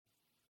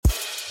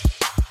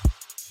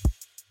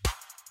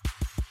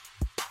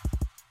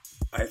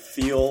I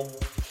feel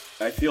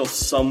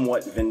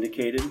somewhat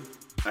vindicated.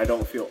 I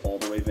don't feel all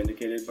the way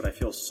vindicated, but I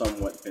feel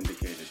somewhat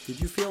vindicated.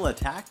 Did you feel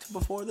attacked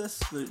before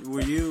this?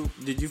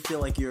 Did you feel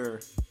like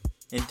your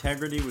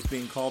integrity was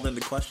being called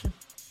into question?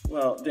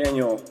 Well,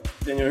 Daniel,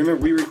 remember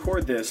we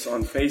record this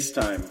on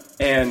FaceTime,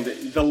 and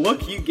the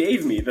look you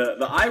gave me,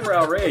 the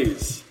eyebrow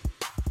raise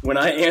when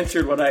I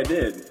answered what I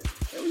did,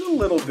 there was a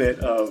little bit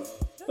of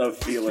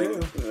feeling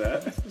to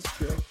that. That's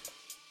true.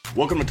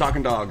 Welcome to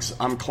Talking Dogs.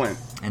 I'm Clint.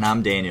 And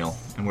I'm Daniel,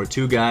 and we're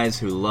two guys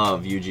who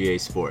love UGA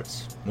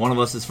sports. One of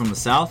us is from the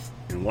South.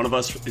 And one of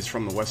us is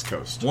from the West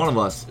Coast. One of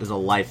us is a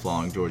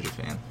lifelong Georgia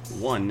fan.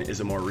 One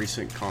is a more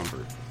recent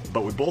convert.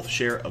 But we both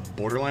share a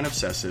borderline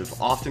obsessive,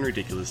 often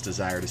ridiculous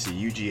desire to see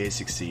UGA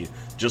succeed,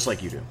 just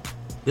like you do.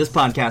 This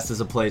podcast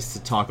is a place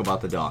to talk about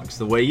the dogs,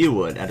 the way you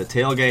would at a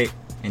tailgate,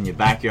 in your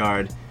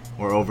backyard,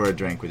 or over a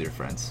drink with your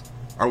friends.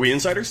 Are we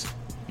insiders?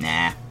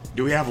 Nah.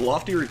 Do we have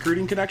lofty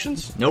recruiting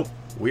connections? Nope.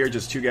 We are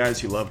just two guys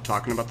who love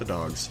talking about the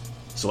dogs.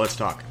 So let's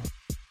talk.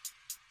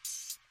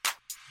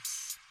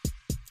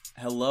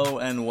 Hello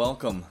and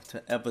welcome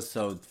to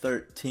episode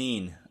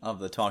 13 of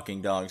the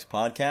Talking Dogs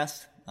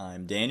podcast.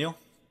 I'm Daniel.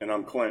 And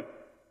I'm Clint.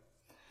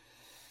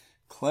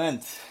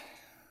 Clint,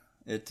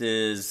 it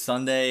is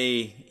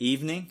Sunday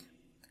evening.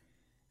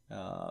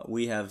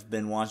 We have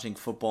been watching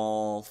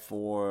football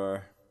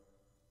for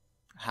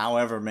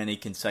however many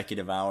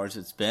consecutive hours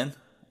it's been.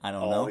 I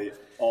don't know.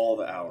 All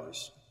the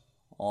hours.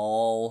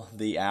 All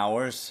the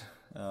hours.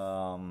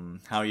 How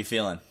are you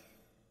feeling?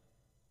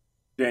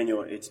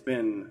 Daniel, it's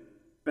been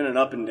an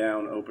up and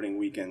down opening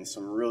weekend.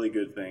 Some really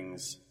good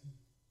things.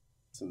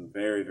 Some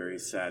very, very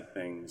sad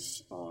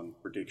things on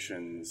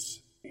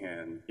predictions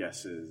and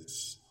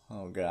guesses.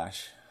 Oh,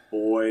 gosh.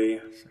 Boy,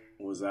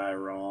 was I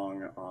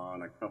wrong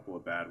on a couple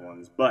of bad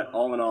ones. But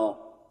all in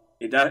all,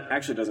 it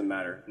actually doesn't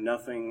matter.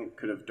 Nothing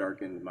could have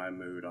darkened my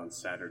mood on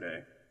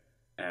Saturday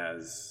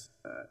as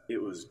it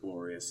was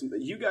glorious.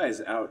 But you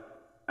guys out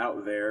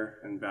there,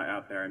 and by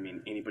out there I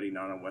mean anybody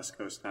not on West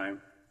Coast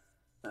time,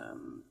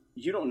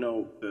 you don't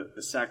know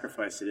the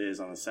sacrifice it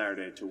is on a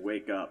Saturday to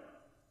wake up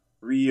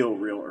real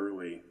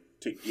early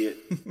to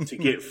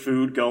get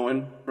food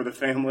going for the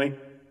family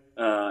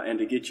and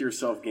to get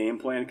yourself game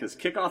plan, because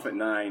kickoff at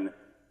 9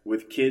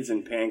 with kids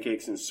and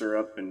pancakes and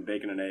syrup and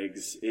bacon and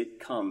eggs, it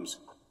comes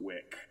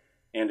quick.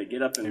 And to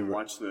get up and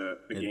watch the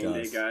game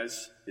day,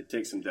 guys, it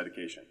takes some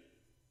dedication.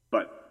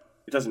 But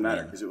it doesn't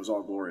matter because it was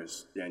all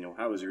glorious. Daniel,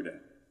 how was your day?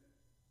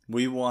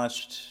 We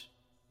watched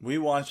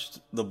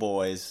the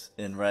boys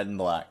in red and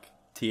black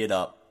tee it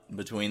up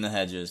between the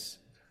hedges.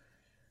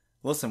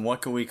 Listen,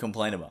 what can we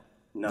complain about?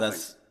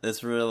 Nothing.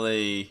 It's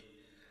really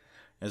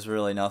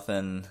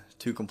nothing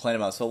to complain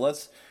about. So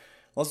let's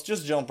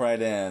just jump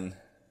right in.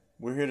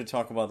 We're here to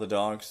talk about the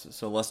dogs,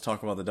 so let's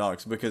talk about the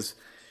dogs, because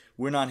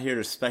we're not here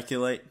to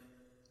speculate.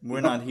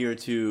 We're not here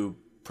to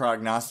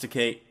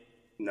prognosticate.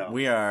 No.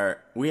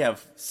 We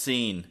have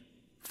seen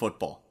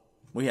football.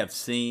 We have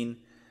seen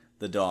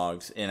the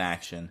dogs in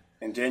action.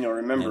 And Daniel,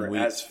 remember,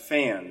 as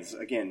fans,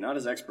 again, not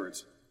as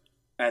experts,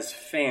 as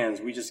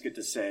fans, we just get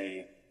to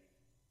say,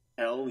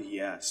 hell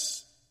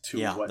yes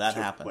to what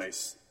took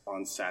place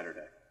on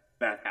Saturday.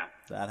 That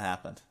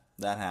happened.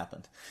 That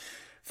happened.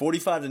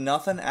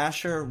 45-0.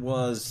 Asher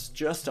was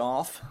just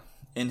off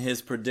in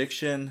his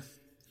prediction.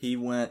 He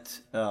went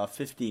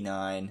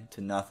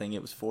 59-0.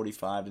 It was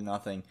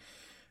 45-0.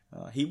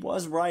 He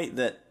was right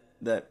that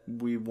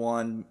we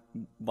won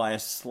by a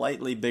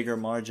slightly bigger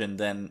margin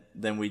than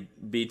we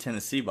beat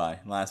Tennessee by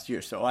last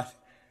year. So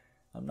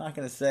I'm not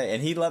going to say.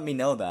 And he let me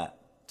know that,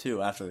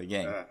 too, after the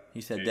game. He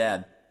said,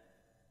 Dad,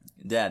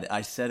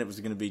 I said it was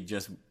going to be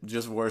just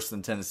worse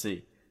than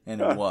Tennessee. And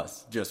it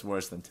was just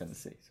worse than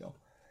Tennessee. So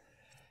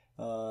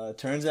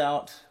turns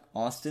out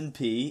Austin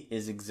Peay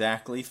is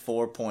exactly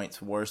 4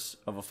 points worse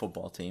of a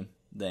football team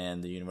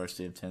than the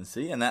University of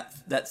Tennessee. And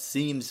that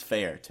seems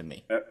fair to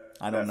me.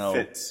 I don't know.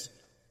 Fits.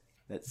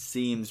 That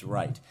seems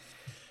right.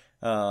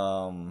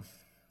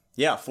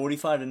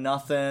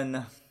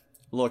 45-0.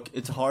 Look,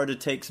 it's hard to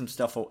take some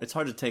stuff. It's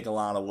hard to take a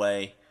lot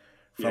away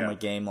from a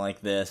game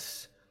like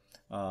this.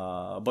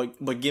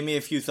 But give me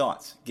a few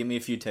thoughts. Give me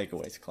a few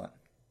takeaways, Clint.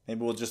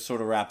 Maybe we'll just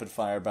sort of rapid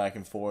fire back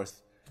and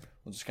forth.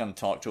 We'll just kind of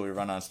talk till we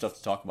run out of stuff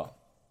to talk about.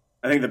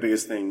 I think the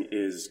biggest thing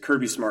is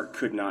Kirby Smart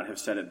could not have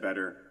said it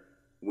better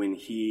when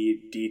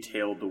he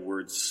detailed the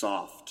word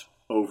soft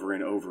over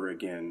and over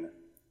again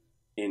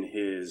in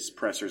his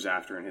pressers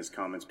after, in his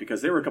comments,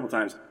 because there were a couple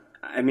times,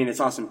 I mean, it's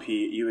Austin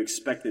Peay. You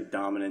expected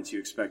dominance. You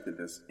expected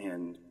this.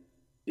 And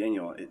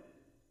Daniel,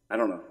 I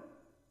don't know.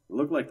 It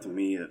looked like to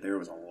me that there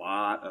was a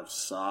lot of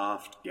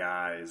soft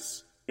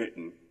guys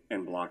hitting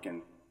and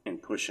blocking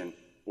and pushing,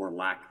 or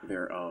lack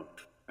thereof,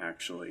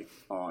 actually,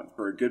 on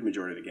for a good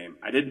majority of the game.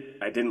 I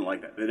didn't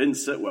like that. It didn't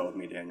sit well with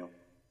me, Daniel.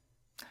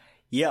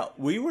 Yeah,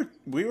 we were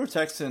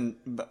texting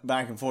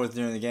back and forth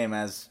during the game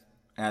as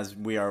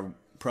we are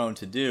prone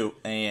to do,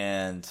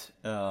 and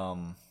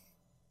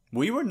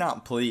we were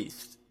not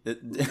pleased.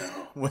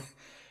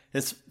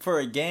 It's for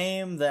a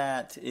game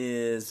that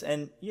is,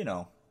 and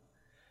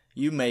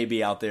you may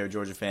be out there, a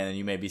Georgia fan, and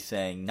you may be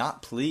saying,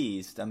 not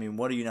pleased. I mean,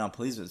 what are you not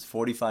pleased with? It's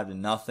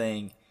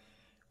 45-0.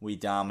 We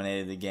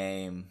dominated the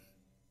game.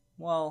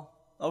 Well,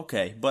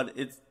 okay, but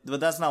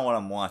that's not what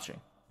I'm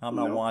watching. I'm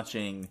not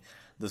watching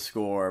the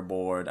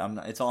scoreboard.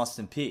 It's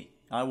Austin Peay.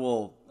 I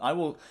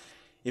will.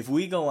 If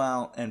we go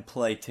out and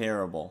play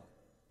terrible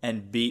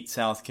and beat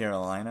South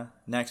Carolina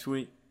next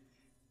week,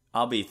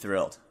 I'll be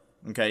thrilled.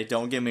 Okay,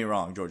 don't get me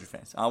wrong, Georgia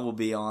fans. I will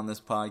be on this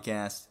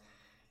podcast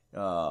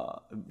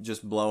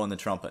just blowing the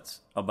trumpets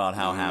about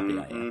how happy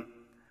I am.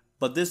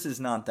 But this is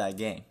not that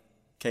game.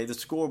 Okay, the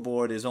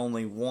scoreboard is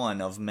only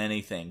one of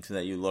many things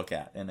that you look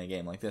at in a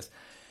game like this.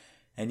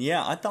 And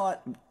yeah, I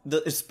thought,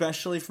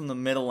 especially from the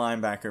middle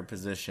linebacker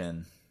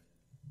position,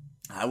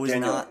 I was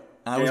not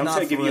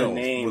thrilled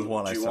with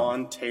what I saw.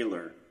 Juwan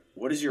Taylor.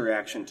 What is your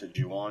reaction to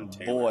Juwan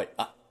Taylor? Boy,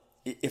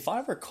 if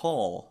I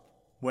recall,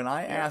 when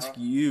I asked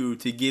you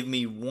to give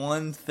me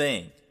one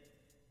thing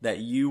that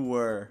you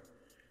were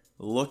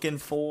looking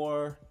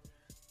for,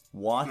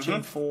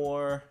 watching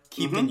for,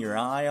 keeping your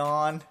eye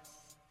on,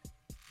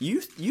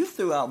 you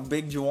threw out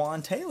big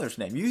Juwan Taylor's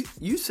name.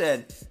 You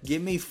said,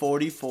 give me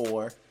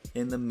 44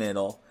 in the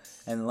middle,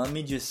 and let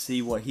me just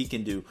see what he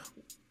can do.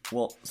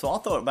 Well, so I'll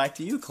throw it back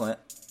to you, Clint.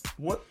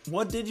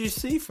 What did you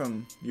see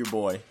from your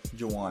boy,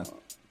 Juwan?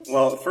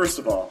 Well, first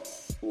of all,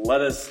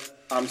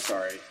 I'm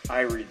sorry,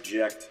 I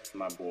reject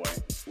my boy.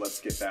 Let's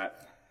get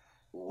that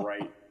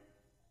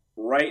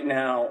right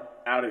now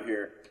out of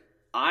here.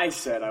 I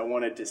said I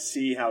wanted to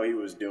see how he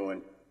was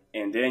doing,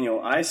 and Daniel,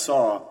 I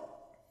saw,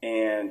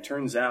 and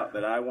turns out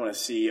that I want to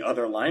see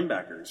other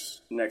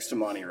linebackers next to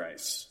Monty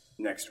Rice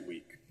next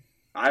week.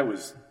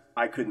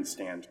 I couldn't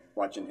stand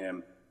watching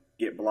him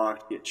get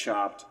blocked, get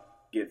chopped,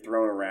 get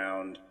thrown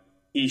around.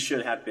 He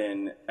should have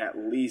been at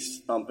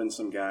least thumping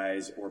some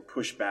guys or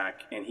push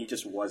back, and he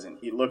just wasn't.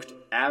 He looked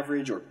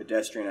average or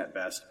pedestrian at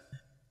best.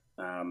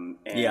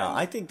 Yeah,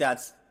 I think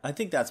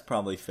that's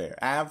probably fair.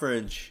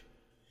 Average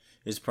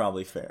is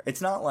probably fair.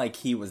 It's not like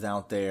he was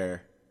out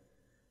there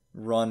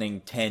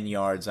running 10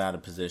 yards out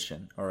of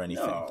position or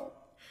anything. No.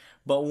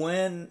 But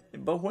when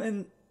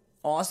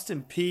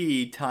Austin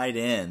Peay, tight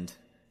end,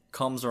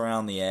 comes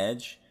around the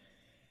edge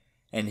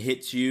and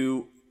hits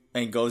you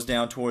and goes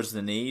down towards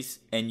the knees,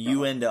 and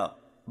you end up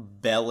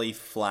belly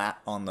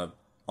flat on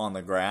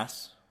the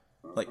grass,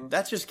 like,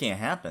 that just can't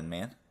happen,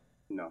 man.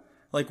 No.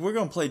 Like, we're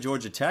going to play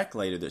Georgia Tech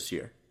later this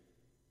year.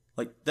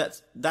 Like,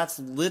 that's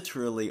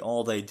literally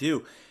all they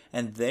do.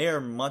 And they're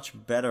much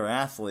better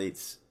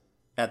athletes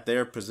at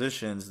their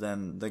positions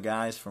than the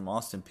guys from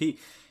Austin Peay.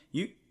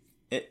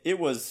 It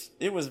was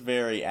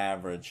very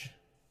average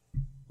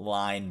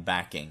line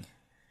backing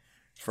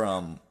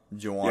from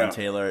Juwan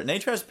Taylor.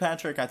 Natrez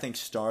Patrick, I think,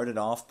 started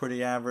off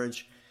pretty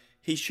average.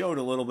 He showed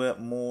a little bit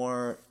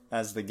more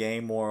as the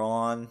game wore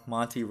on.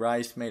 Monty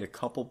Rice made a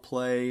couple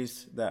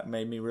plays that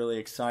made me really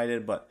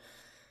excited, but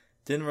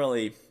didn't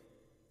really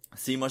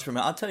see much from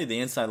him. I'll tell you, the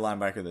inside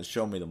linebacker that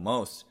showed me the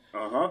most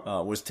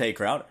was Tay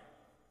Crowder.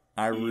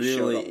 He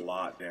showed a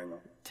lot, Daniel.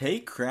 Tay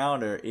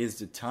Crowder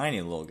is a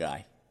tiny little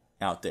guy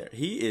out there.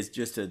 He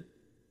is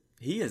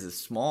a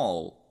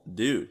small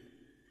dude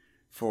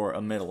for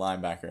a middle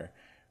linebacker,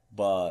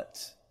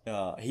 but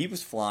he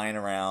was flying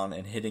around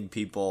and hitting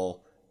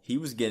people. He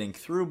was getting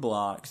through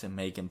blocks and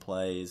making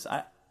plays.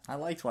 I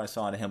liked what I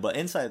saw to him, but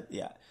inside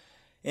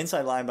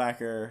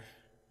linebacker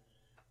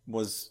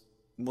was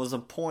a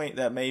point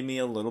that made me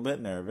a little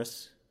bit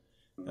nervous.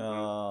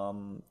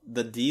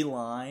 The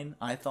D-line,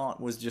 I thought,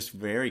 was just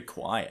very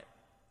quiet.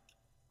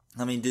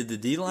 I mean, did the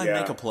D-line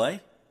make a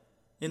play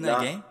in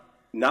that game?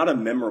 Not a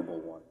memorable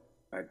one.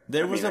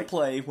 There was a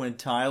play when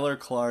Tyler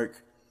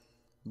Clark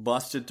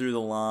busted through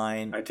the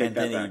line, and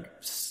then he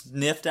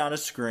sniffed out a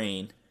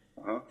screen,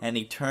 and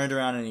he turned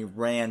around and he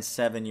ran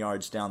 7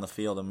 yards down the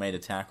field and made a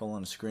tackle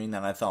on a screen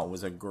that I thought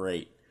was a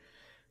great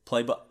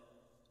play. But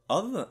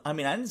other than,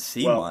 I didn't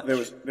see much.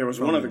 There was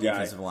one of the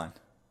defensive line.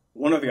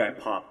 One of the guy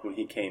popped when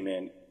he came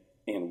in,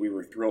 and we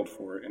were thrilled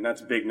for it. And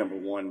that's big number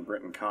one,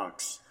 Brenton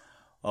Cox.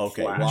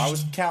 Okay, well, I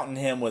was counting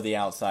him with the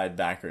outside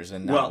backers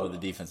and not with the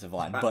defensive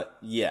line. But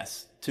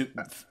yes,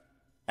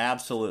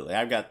 absolutely.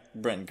 I've got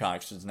Brenton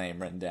Cox's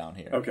name written down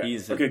here. Okay,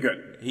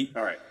 good.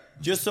 All right.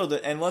 Just so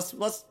that, and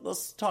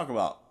let's talk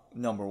about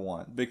number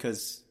one,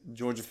 because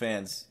Georgia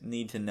fans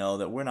need to know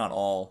that we're not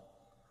all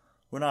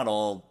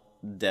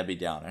Debbie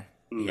Downer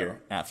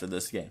here after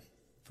this game,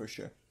 for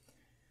sure.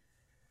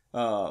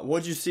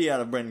 What'd you see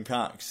out of Brenton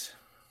Cox?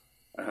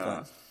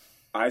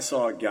 I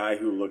saw a guy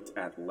who looked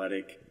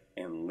athletic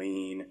and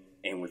lean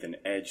and with an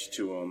edge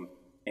to him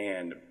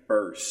and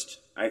burst.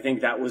 I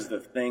think that was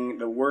the thing.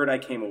 The word I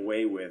came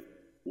away with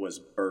was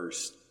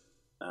burst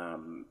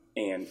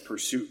and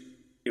pursuit.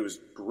 It was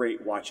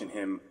great watching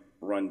him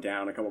run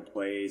down a couple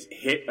plays,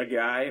 hit a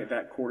guy.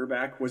 That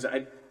quarterback was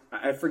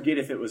I forget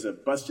if it was a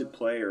busted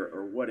play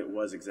or what it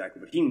was exactly,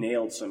 but he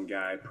nailed some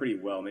guy pretty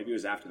well. Maybe it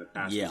was after the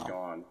pass was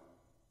gone.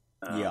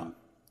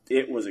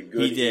 It was a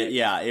good. He did, hit.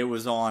 Yeah. It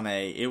was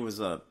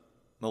a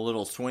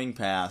little swing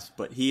pass,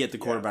 but he hit the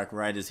quarterback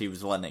right as he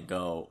was letting it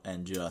go,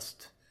 and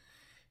just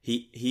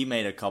he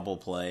made a couple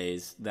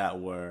plays that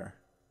were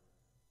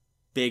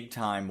big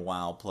time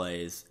wow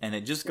plays, and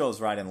it just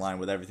goes right in line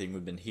with everything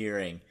we've been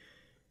hearing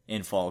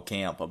in fall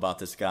camp about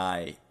this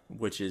guy,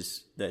 which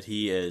is that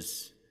he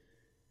is.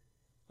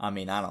 I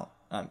mean, I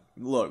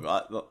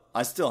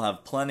still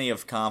have plenty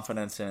of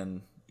confidence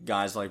in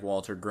guys like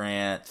Walter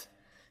Grant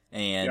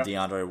and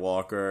DeAndre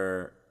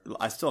Walker.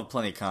 I still have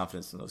plenty of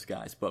confidence in those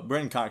guys, but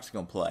Brenton Cox is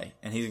going to play,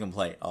 and he's going to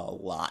play a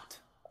lot.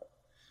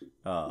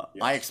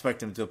 I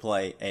expect him to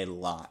play a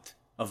lot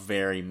of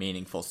very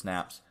meaningful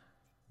snaps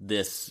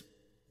this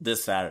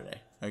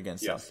Saturday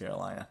against South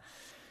Carolina.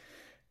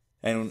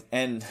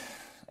 And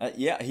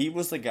he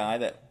was the guy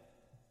that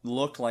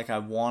looked like I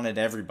wanted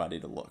everybody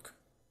to look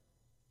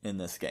in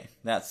this game.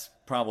 That's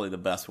probably the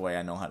best way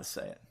I know how to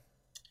say it.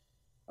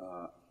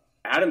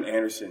 Adam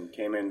Anderson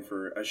came in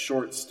for a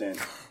short stint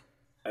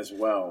as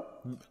well.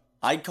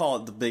 I'd call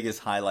it the biggest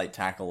highlight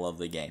tackle of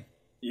the game.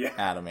 Yeah.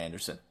 Adam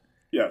Anderson.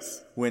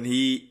 Yes. When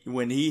he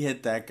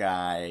hit that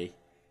guy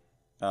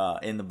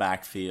in the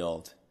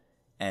backfield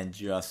and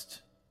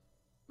just,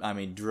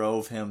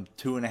 drove him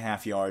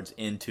 2.5 yards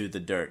into the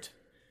dirt.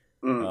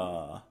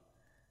 Adam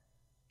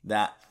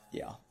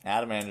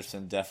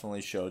Anderson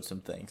definitely showed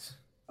some things.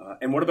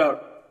 And what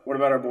about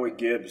our boy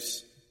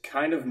Gibbs?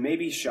 Kind of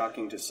maybe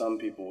shocking to some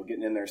people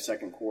getting in their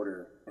second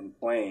quarter and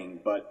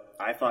playing, but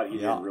I thought he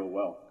did real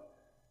well.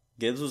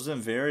 Gibbs was in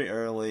very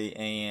early,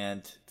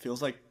 and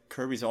feels like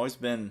Kirby's always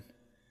been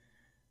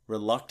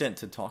reluctant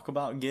to talk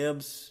about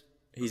Gibbs.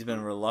 He's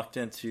been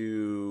reluctant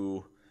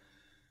to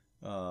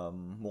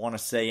want to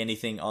say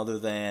anything other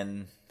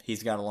than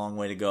he's got a long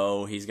way to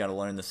go, he's got to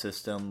learn the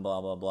system,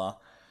 blah, blah, blah.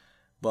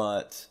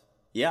 But,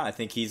 yeah, I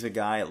think he's a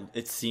guy,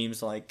 it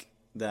seems like,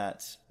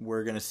 that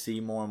we're going to see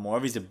more and more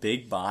of. He's a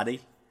big body.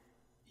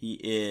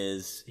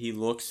 He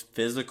looks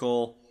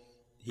physical.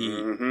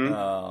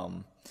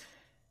 And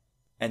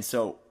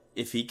so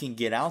if he can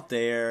get out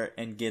there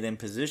and get in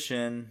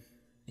position,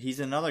 he's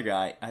another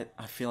guy.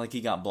 I feel like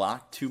he got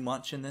blocked too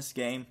much in this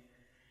game.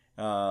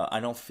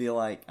 I feel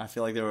like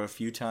there were a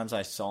few times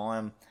I saw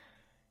him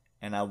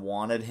and I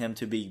wanted him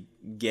to be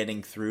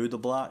getting through the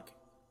block,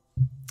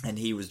 and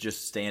he was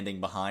just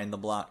standing behind the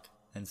block.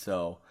 And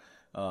so,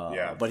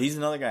 but he's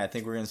another guy I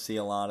think we're going to see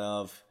a lot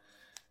of.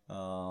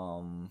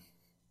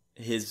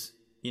 His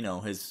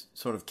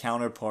sort of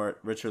counterpart,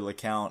 Richard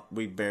LeCount,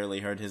 we barely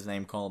heard his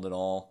name called at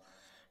all.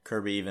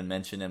 Kirby even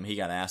mentioned him. He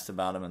got asked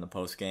about him in the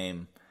post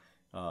game.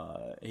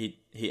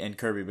 And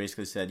Kirby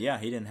basically said, he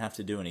didn't have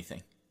to do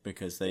anything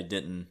because they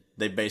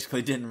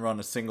basically didn't run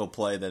a single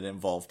play that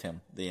involved him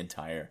the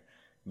entire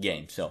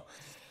game. So,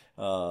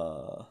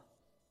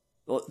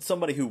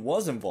 somebody who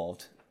was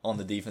involved on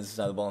the defensive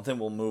side of the ball, and then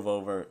we'll move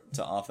over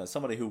to offense.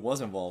 Somebody who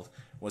was involved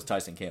was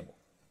Tyson Campbell.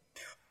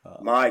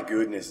 My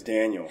goodness,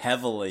 Daniel.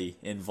 Heavily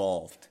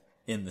involved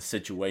in the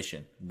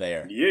situation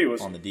there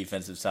on the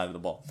defensive side of the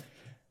ball.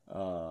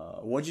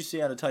 What'd you see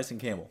out of Tyson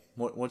Campbell?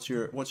 What's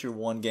your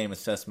one game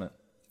assessment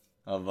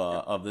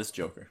of this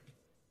Joker?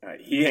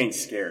 He ain't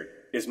scared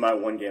is my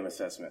one game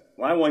assessment.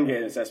 My one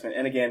game assessment,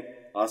 and again,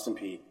 Austin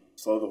P,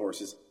 slow the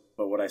horses,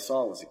 but what I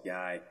saw was a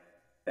guy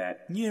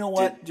that... You know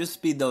what? Just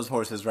speed those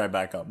horses right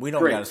back up. We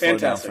don't got to slow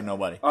down for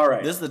nobody. All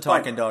right. This is the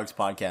Talking Dogs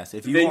podcast.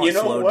 If you want to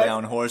slow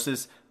down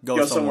horses,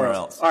 go somewhere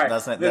else. All right.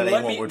 That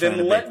ain't what we're trying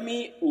to do.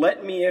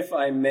 Let me, if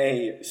I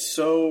may,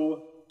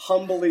 so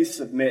humbly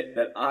submit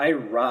that I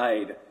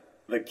ride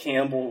the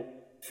Campbell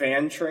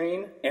fan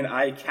train and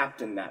I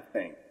captain that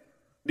thing.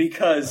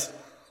 Because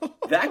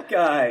that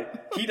guy,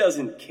 he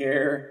doesn't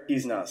care.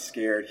 He's not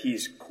scared.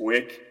 He's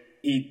quick.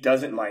 He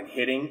doesn't mind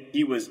hitting.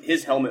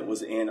 His helmet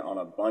was in on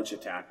a bunch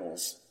of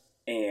tackles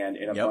and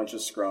in a bunch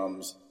of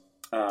scrums.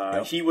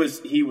 He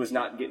was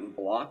not getting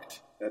blocked.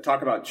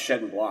 Talk about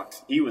shedding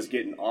blocks. He was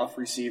getting off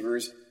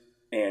receivers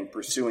and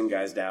pursuing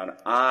guys down.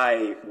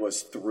 I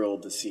was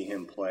thrilled to see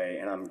him play,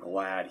 and I'm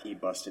glad he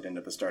busted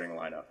into the starting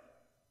lineup.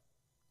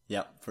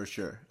 Yeah, for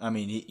sure. I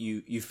mean,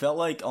 you felt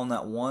like on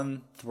that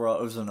one throw,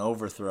 it was an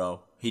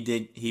overthrow.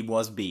 He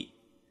was beat.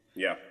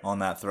 Yeah. On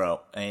that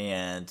throw,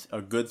 and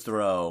a good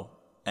throw.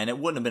 And it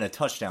wouldn't have been a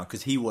touchdown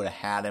because he would have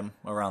had him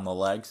around the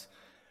legs,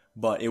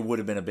 but it would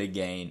have been a big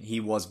gain. He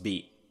was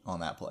beat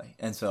on that play.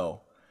 And so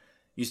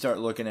you start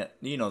looking at,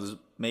 there's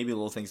maybe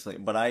little things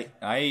like, but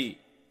I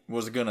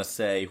was going to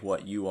say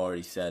what you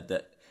already said,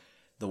 that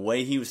the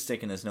way he was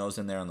sticking his nose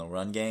in there on the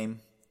run game,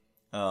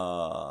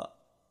 I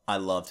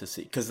love to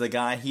see. Because the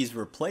guy he's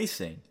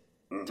replacing,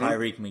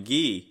 Tyreek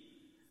McGee,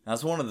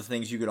 that's one of the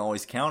things you could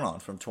always count on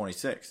from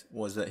 26,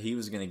 was that he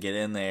was going to get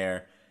in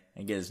there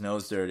and get his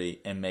nose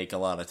dirty and make a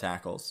lot of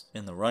tackles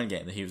in the run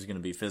game, that he was going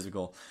to be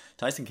physical.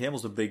 Tyson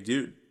Campbell's a big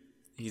dude.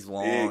 He's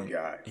long. Big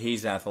guy.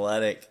 He's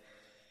athletic.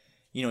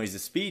 He's a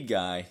speed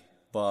guy,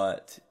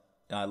 but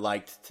I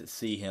liked to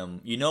see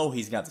him.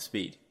 He's got the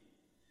speed.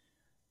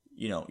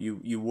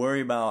 You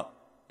worry about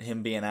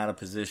him being out of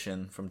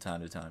position from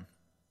time to time.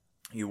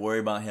 You worry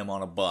about him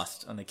on a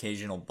bust, an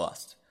occasional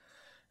bust.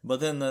 But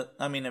then the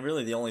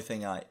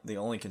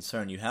only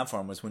concern you have for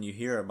him was when you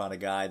hear about a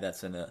guy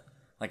that's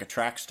like a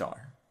track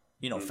star.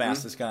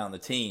 fastest guy on the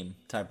team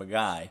type of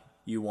guy,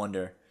 you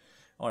wonder,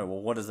 all right,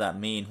 well, what does that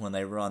mean when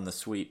they run the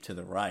sweep to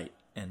the right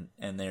and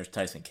there's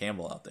Tyson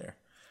Campbell out there?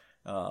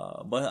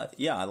 But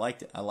yeah, I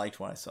liked it. I liked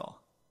what I saw.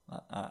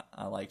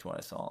 I liked what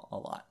I saw a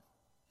lot.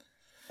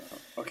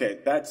 Okay,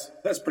 that's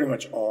pretty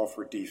much all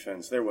for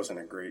defense. There wasn't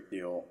a great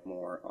deal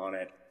more on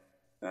it.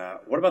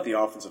 What about the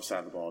offensive side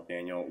of the ball,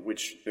 Daniel?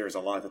 Which there's a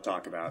lot to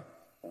talk about.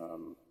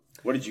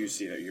 What did you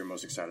see that you're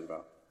most excited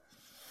about?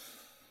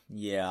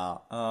 Yeah,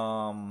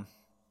 I'm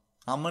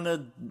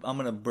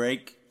gonna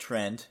break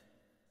trend.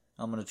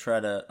 I'm gonna try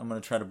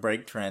to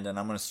break trend, and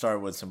I'm gonna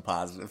start with some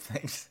positive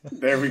things.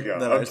 There we go.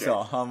 that Okay. I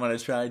saw. I'm gonna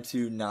try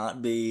to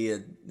not be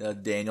a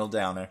Daniel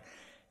Downer,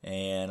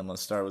 and I'm gonna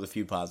start with a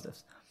few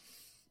positives.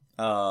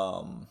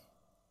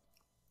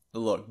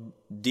 Look,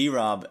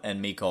 D-Rob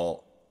and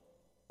Mecole.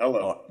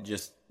 Hello.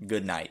 Just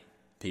good night,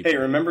 people. Hey,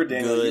 remember,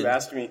 Daniel, you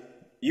asked me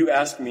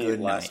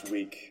Good last night.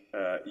 week,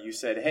 you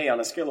said, hey,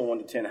 on a scale of 1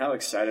 to 10, how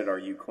excited are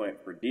you,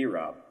 Clint, for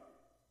D-Rob?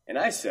 And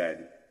I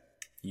said,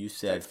 You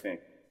said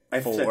I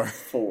 4. said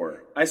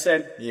 4. I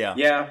said,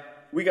 yeah,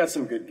 we got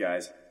some good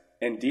guys.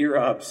 And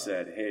D-Rob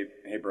said,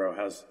 hey, bro,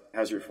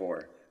 how's your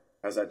 4?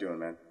 How's that doing,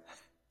 man?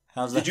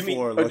 How's that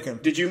 4 looking?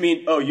 Did you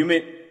mean, you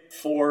meant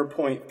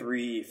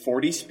 4.3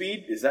 40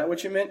 speed? Is that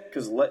what you meant?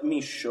 Because let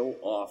me show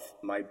off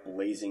my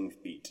blazing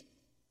feet.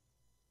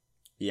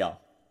 Yeah.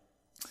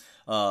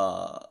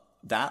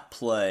 That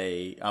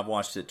play, I've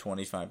watched it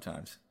 25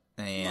 times.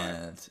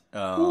 And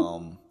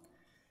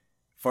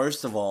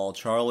first of all,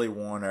 Charlie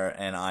Warner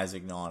and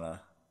Isaac Nauta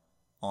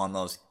on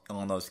those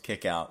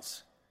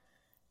kickouts.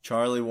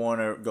 Charlie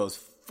Warner goes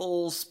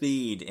full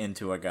speed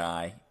into a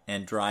guy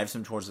and drives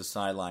him towards the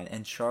sideline.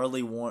 And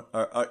Charlie Warner,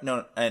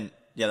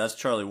 that's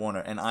Charlie Warner.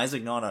 And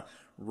Isaac Nauta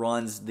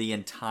runs the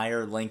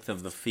entire length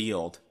of the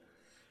field,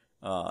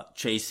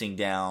 chasing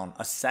down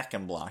a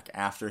second block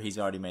after he's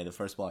already made the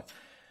first block.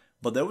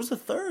 But there was a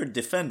third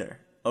defender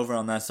over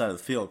on that side of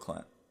the field,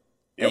 Clint.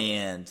 Yep.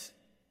 And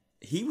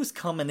he was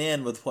coming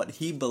in with what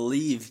he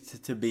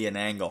believed to be an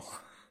angle.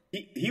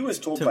 He was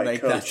told to by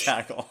make coach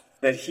that tackle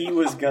that he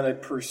was gonna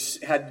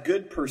had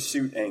good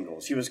pursuit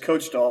angles. He was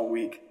coached all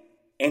week,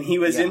 and he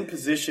was in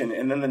position.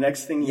 And then the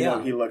next thing you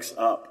know, he looks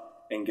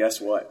up, and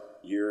guess what?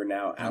 You're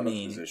now out of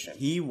position.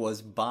 He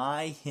was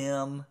by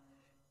him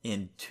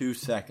in 2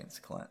 seconds,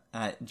 Clint.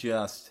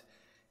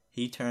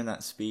 He turned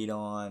that speed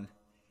on.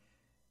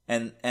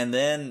 And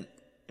then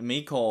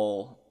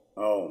Mecole,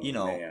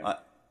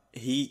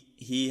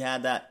 he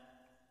had that,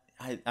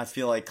 I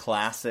feel like,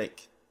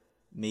 classic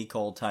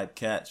Mecole type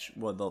catch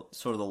with the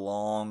sort of the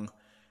long,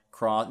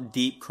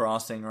 deep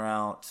crossing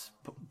route,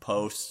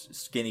 post,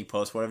 skinny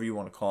post, whatever you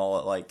want to call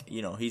it. Like,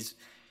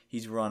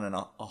 he's running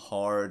a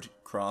hard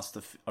across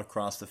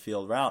the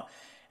field route.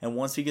 And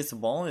once he gets the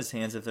ball in his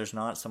hands, if there's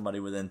not somebody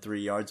within 3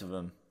 yards of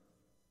him,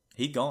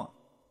 he's gone.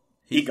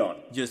 He's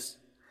gone.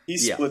 He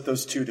split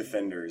those two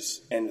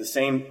defenders, and the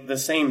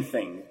same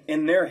thing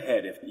in their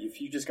head. If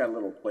you just got a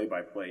little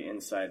play-by-play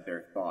inside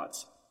their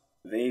thoughts,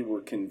 they were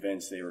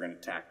convinced they were going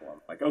to tackle him.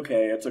 Like,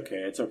 okay, it's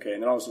okay,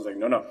 and then all of a sudden,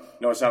 like,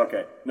 no, it's not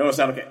okay. No, it's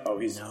not okay. Oh,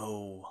 he's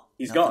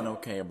gone.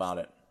 Okay about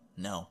it.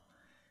 No,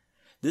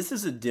 this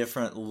is a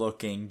different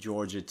looking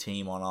Georgia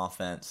team on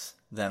offense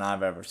than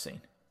I've ever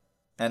seen,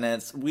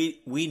 and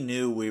we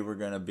knew we were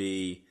going to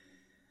be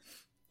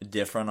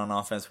different on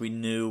offense. We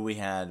knew we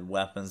had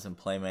weapons and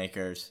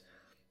playmakers.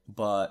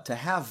 But to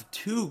have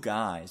two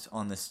guys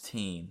on this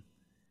team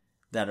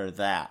that are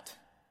that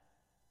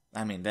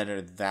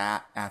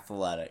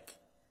athletic,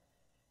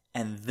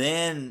 and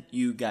then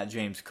you got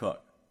James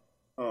Cook,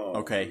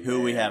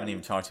 who we haven't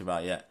even talked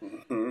about yet.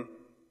 Mm-hmm.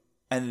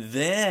 And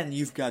then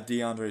you've got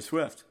DeAndre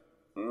Swift,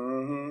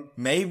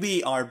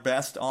 maybe our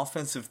best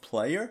offensive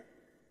player,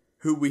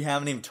 who we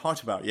haven't even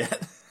talked about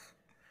yet.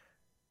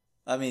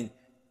 I mean,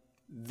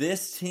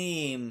 this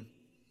team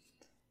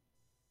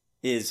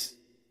is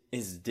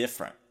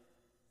different.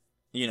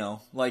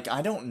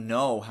 I don't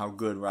know how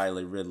good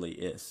Riley Ridley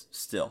is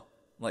still.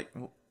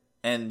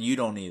 And you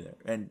don't either.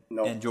 And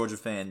Georgia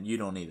fan, you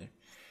don't either.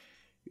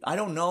 I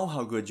don't know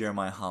how good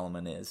Jeremiah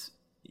Holloman is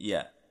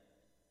yet.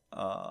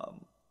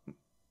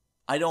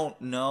 I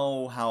don't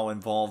know how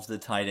involved the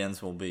tight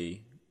ends will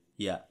be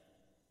yet.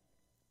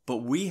 But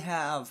we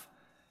have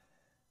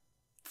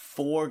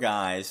 4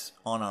 guys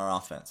on our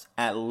offense,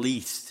 at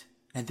least.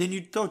 And then you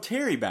throw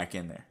Terry back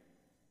in there.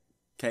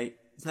 Okay?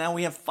 So now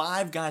we have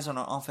 5 guys on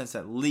our offense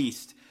at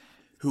least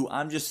who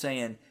I'm just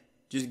saying,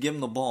 just give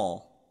them the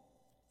ball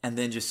and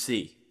then just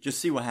see. Just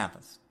see what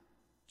happens.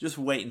 Just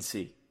wait and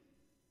see.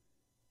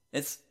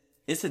 It's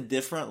a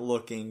different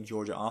looking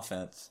Georgia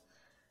offense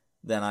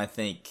than I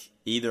think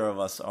either of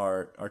us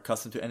are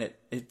accustomed to. And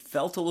it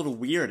felt a little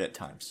weird at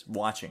times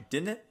watching,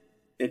 didn't it?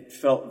 It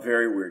felt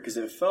very weird because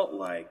it felt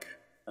like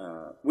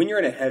when you're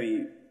in a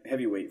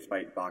heavyweight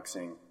fight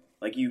boxing,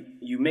 like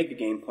you make a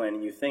game plan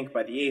and you think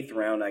by the 8th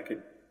round I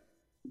could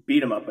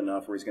beat him up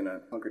enough where he's going to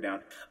hunker down.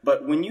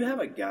 But when you have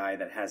a guy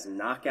that has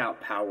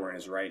knockout power in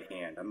his right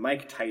hand, a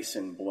Mike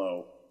Tyson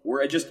blow,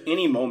 where at just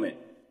any moment,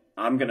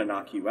 I'm going to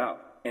knock you out.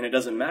 And it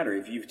doesn't matter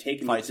if you've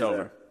taken Fight's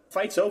over.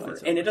 Fight's over.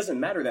 And it doesn't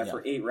matter that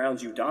for 8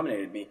 rounds you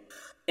dominated me.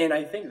 And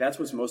I think that's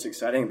what's most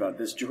exciting about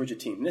this Georgia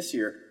team this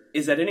year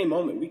is at any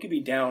moment we could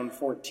be down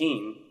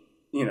 14,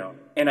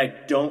 and I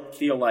don't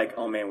feel like,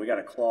 oh man, we got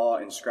to claw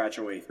and scratch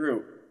our way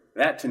through.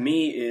 That to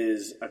me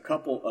is a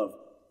couple of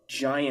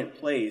giant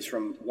plays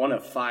from one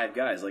of 5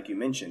 guys, like you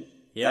mentioned.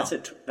 Yeah.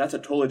 That's a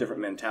totally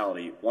different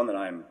mentality, one that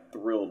I'm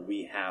thrilled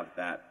we have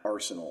that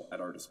arsenal at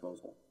our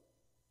disposal.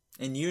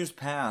 In years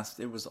past,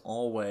 it was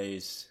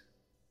always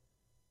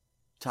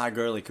Ty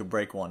Gurley could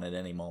break one at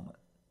any moment.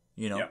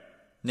 Yeah.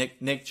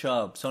 Nick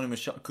Chubb, Sony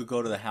Michel could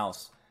go to the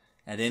house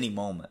at any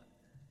moment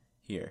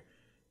here.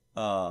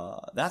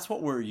 That's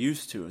what we're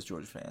used to as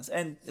Georgia fans.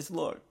 And it's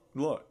look,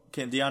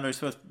 can DeAndre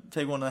Swift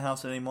take one to the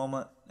house at any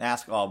moment?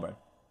 Ask Auburn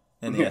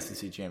in the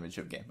SEC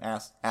championship game.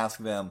 Ask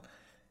them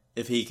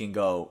if he can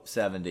go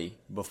 70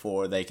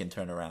 before they can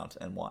turn around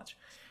and watch.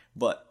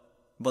 But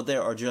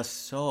there are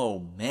just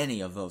so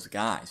many of those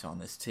guys on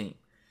this team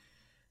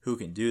who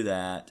can do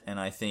that, and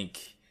I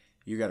think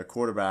you got a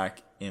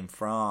quarterback in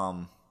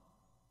Fromm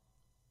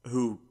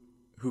who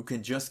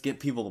can just get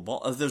people the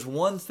ball. If there's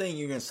one thing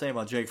you're going to say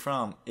about Jake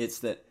Fromm, it's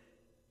that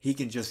he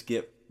can just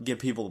get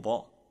people the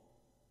ball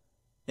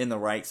in the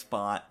right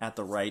spot at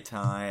the right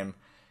time,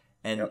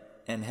 and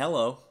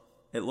hello,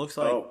 it looks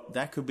like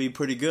that could be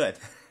pretty good.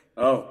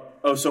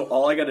 So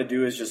all I got to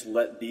do is just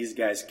let these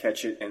guys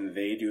catch it and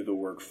they do the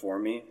work for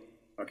me?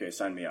 Okay,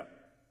 sign me up.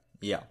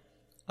 Yeah.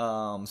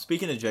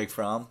 Speaking of Jake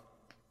Fromm,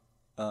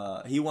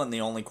 he wasn't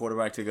the only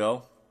quarterback to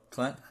go,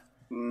 Clint?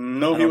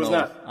 No, he was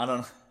not. I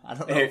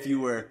don't know if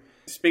you were...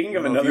 Speaking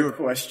of another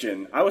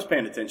question, I was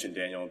paying attention,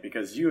 Daniel,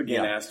 because you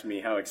again asked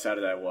me how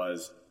excited I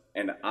was,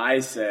 and I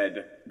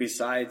said,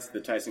 besides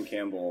the Tyson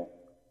Campbell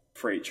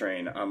freight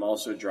train, I'm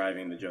also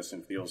driving the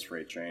Justin Fields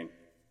freight train.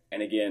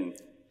 And again,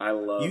 I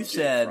love You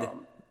said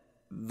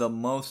the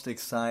most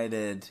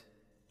excited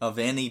of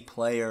any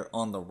player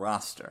on the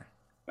roster.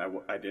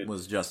 I did.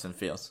 Was Justin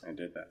Fields. I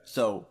did that.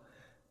 So,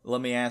 let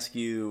me ask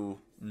you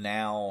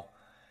now,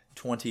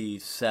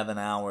 27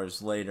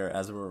 hours later,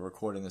 as we're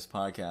recording this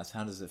podcast,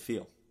 how does it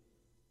feel?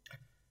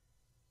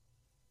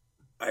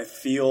 I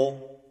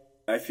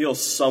feel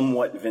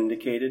somewhat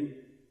vindicated.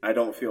 I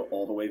don't feel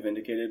all the way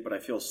vindicated, but I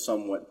feel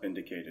somewhat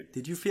vindicated.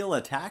 Did you feel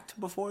attacked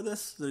before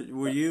this? Did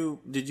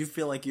you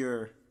feel like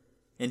your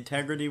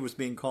integrity was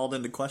being called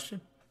into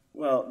question?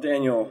 Well,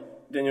 Daniel,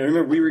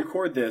 remember we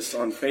record this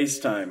on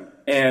FaceTime,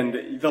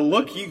 and the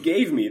look you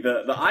gave me,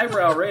 the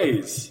eyebrow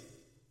raise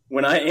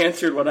when I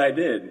answered what I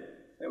did,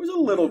 there was a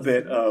little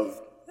bit of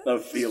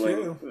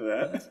feeling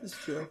that. This is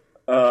true.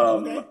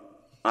 Okay.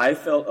 I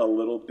felt a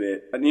little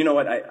bit, and you know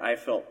what? I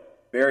felt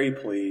very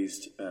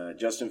pleased.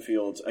 Justin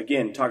Fields,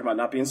 again, talking about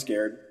not being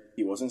scared.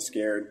 He wasn't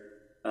scared.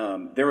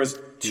 There was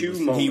two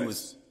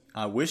moments.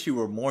 I wish you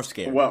were more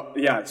scared. Well,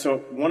 yeah. So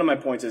one of my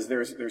points is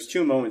there's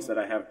 2 moments that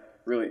I have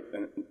really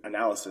an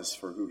analysis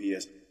for who he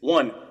is.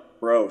 One,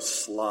 bro,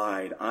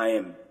 slide. I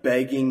am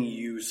begging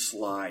you,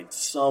 slide.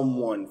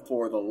 Someone,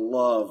 for the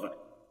love,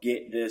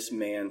 get this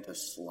man to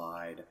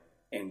slide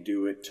and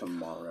do it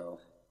tomorrow.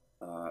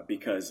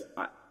 Because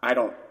I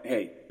don't,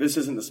 hey, this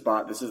isn't the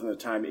spot. This isn't the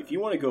time. If you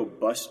want to go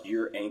bust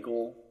your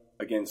ankle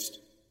against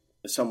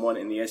someone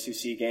in the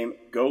SEC game,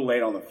 go lay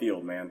it on the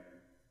field, man.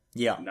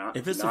 Yeah.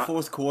 If it's the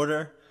fourth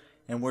quarter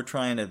and we're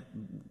trying to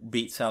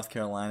beat South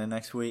Carolina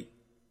next week,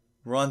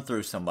 run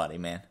through somebody,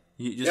 man.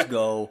 You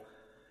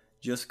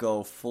just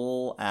go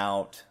full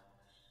out,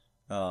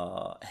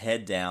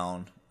 head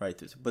down right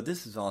through. But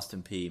this is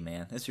Austin Peay,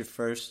 man. It's your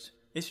first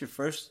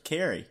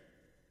carry.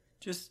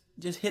 Just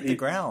hit the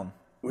ground.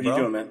 What are you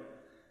doing, man?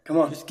 Come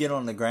on. Just get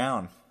on the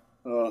ground.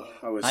 Oh,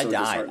 I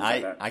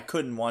died. I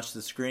couldn't watch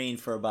the screen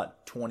for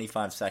about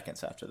 25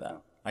 seconds after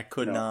that. I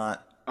could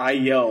not. I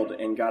yelled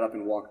and got up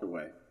and walked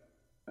away.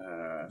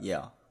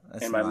 Yeah.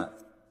 And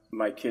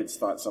my kids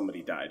thought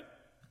somebody died.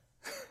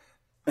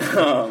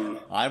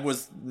 I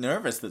was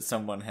nervous that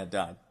someone had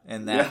died.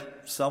 And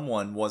that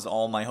someone was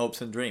all my hopes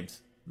and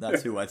dreams.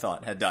 That's who I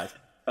thought had died.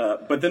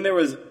 But then there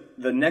was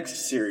the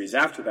next series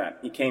after that.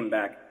 He came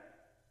back.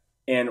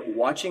 And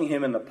watching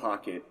him in the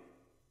pocket,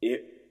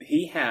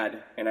 he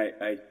had, and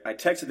I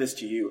texted this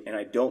to you, and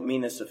I don't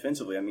mean this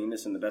offensively, I mean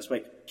this in the best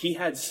way. He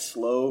had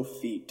slow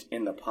feet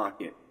in the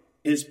pocket.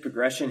 His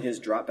progression, his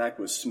drop back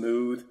was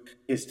smooth.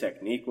 His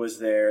technique was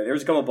there. There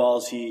was a couple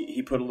balls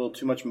he put a little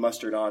too much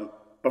mustard on.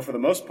 But for the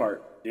most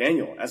part,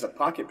 Daniel, as a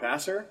pocket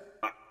passer,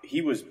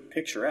 he was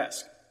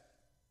picturesque.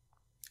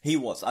 He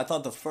was. I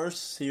thought the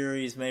first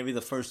series, maybe the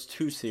first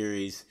 2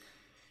 series,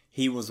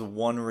 he was a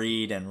one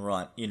read and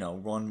run.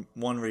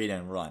 One read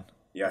and run.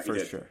 Yeah, for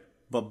sure.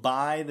 But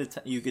by the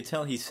time, you could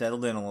tell he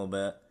settled in a little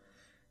bit,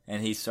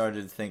 and he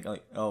started to think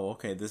like, "Oh,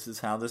 okay, this is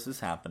how this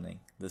is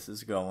happening. This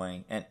is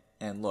going."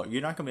 And look,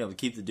 you're not going to be able to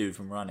keep the dude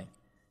from running,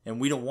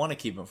 and we don't want to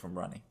keep him from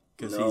running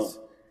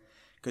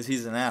because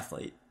he's an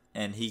athlete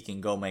and he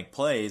can go make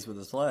plays with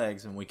his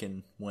legs, and we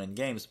can win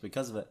games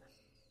because of it.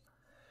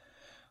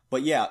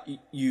 But yeah,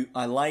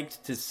 I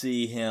liked to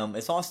see him.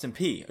 It's Austin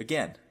Peay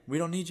again. We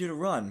don't need you to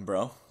run,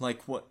 bro.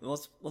 Like what?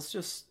 Let's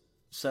just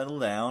settle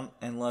down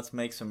and let's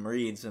make some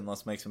reads and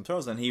let's make some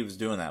throws. And he was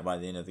doing that by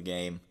the end of the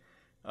game.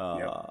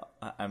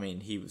 I mean,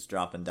 he was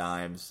dropping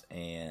dimes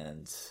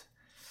and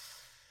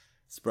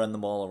spreading the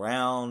ball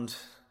around.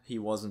 He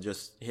wasn't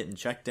just hitting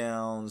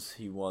checkdowns.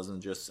 He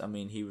wasn't just, I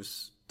mean, he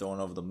was throwing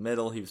over the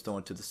middle. He was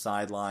throwing to the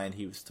sideline.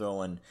 He was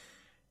throwing,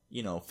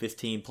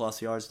 15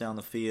 plus yards down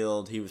the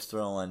field. He was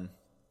throwing,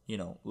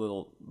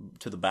 little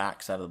to the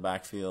back side of the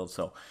backfield.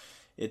 So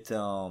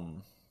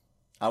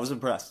I was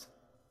impressed.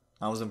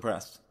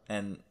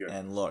 And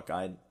look,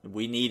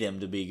 we need him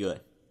to be good.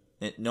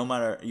 No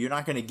matter, you're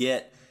not going to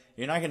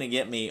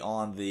get me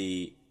on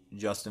the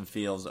Justin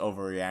Fields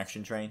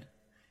overreaction train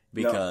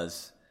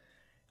because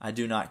I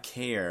do not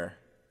care.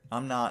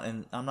 I'm not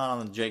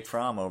on the Jake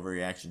Fromm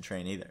overreaction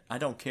train either. I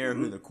don't care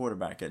who the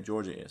quarterback at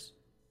Georgia is.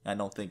 I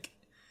don't think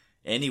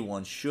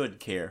anyone should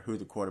care who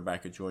the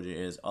quarterback at Georgia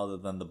is other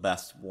than the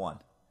best one.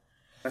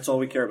 That's all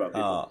we care about,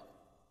 people.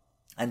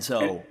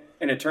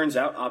 And it turns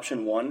out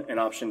option 1 and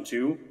option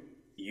 2,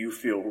 you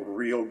feel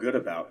real good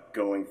about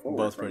going forward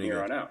both from pretty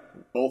here good. on out.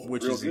 Both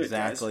which real is good,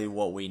 exactly guys.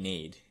 what we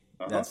need.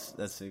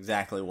 That's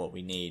exactly what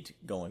we need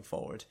going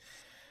forward.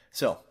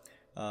 So,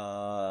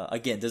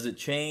 again, does it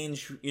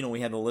change? We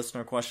had the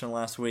listener question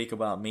last week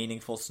about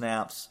meaningful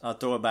snaps. I'll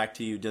throw it back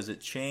to you. Does it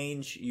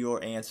change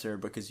your answer?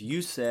 Because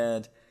you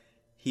said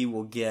he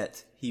will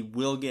get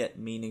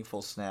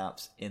meaningful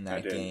snaps in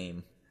that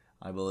game.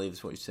 I believe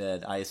is what you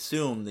said. I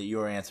assume that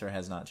your answer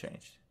has not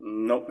changed.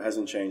 Nope,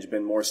 hasn't changed.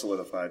 Been more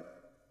solidified.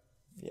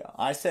 Yeah,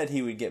 I said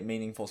he would get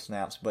meaningful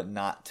snaps, but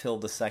not till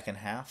the second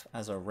half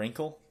as a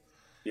wrinkle.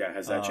 Yeah,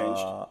 has that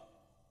changed?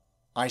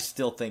 I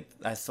still think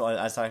that's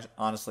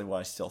honestly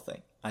what I still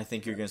think. I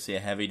think you're going to see a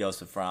heavy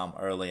dose of Fromm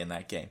early in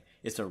that game.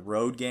 It's a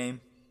road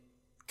game.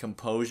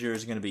 Composure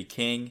is going to be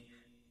king.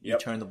 You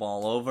turn the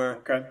ball over,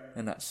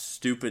 and that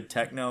stupid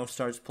techno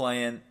starts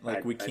playing.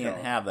 We can't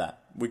have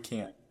that. We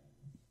can't.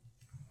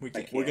 We're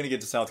going to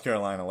get to South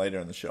Carolina later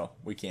in the show.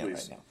 We can't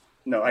right now.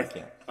 No, I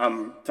can't.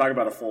 Talk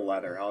about a full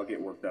ladder. I'll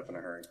get worked up in a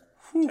hurry.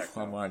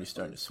 I'm already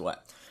starting to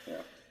sweat.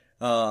 Yeah.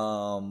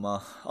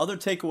 Other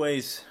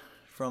takeaways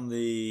from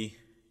the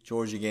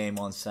Georgia game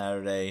on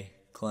Saturday,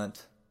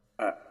 Clint?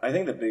 I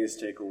think the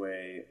biggest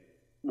takeaway.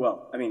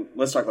 Well, I mean,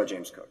 let's talk about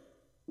James Cook.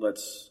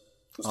 Let's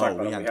talk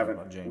about him.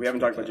 We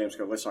haven't talked about James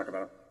Cook. Let's talk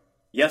about him.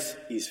 Yes,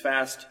 he's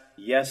fast.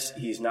 Yes,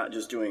 he's not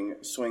just doing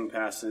swing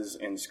passes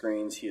and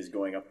screens. He is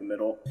going up the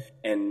middle.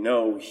 And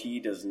no, he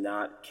does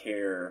not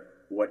care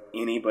what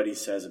anybody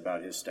says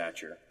about his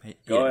stature.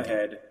 Go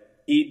ahead.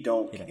 He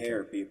don't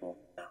care, people.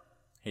 No.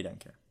 He doesn't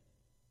care.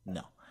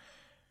 No.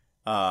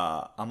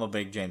 I'm a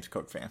big James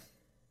Cook fan.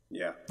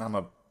 Yeah.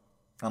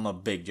 I'm a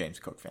big James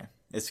Cook fan.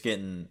 It's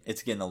getting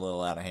a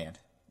little out of hand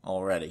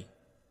already.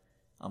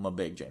 I'm a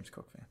big James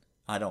Cook fan.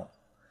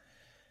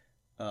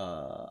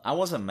 I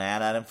wasn't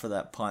mad at him for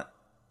that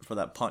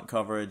punt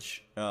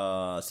coverage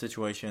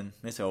situation.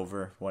 It's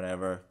over,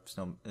 whatever.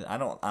 I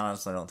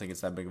honestly don't think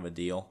it's that big of a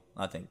deal.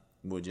 I think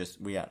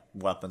we got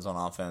weapons on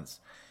offense.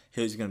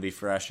 He's going to be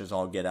fresh as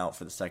all get out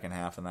for the second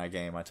half in that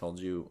game. I told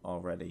you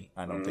already.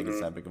 I don't think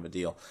it's that big of a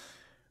deal.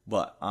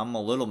 But I'm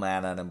a little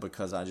mad at him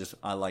because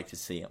I like to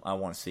see him. I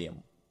want to see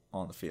him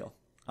on the field.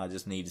 I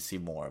just need to see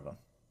more of him.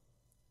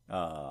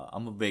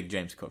 I'm a big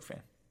James Cook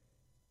fan.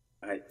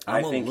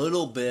 I'm a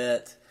little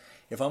bit.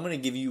 If I'm going to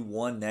give you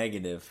one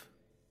negative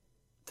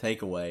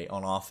takeaway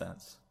on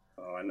offense,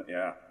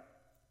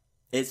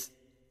 it's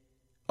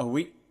are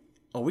we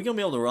going to be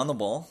able to run the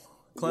ball,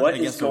 Clint,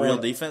 against a real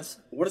defense?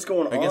 What is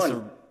going on?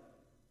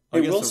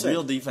 Against a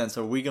real defense,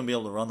 are we going to be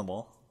able to run the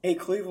ball? Hey,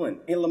 Cleveland.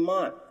 Hey,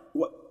 Lamont.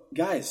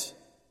 Guys,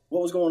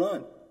 what was going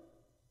on?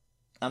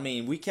 I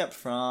mean, we kept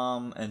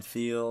Fromm and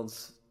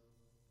Fields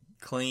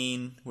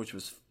clean, which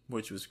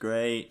was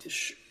great.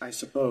 I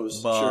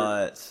suppose,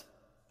 but sure.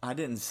 I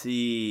didn't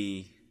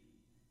see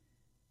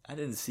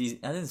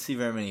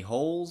very many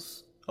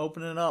holes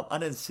opening up. I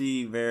didn't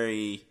see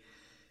very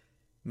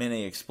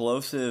many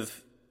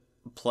explosive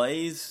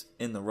plays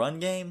in the run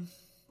game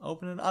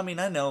opening. I mean,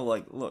 I know,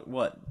 look,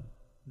 what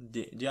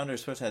DeAndre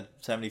Swift had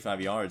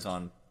 75 yards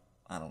on,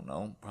 I don't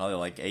know,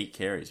 probably 8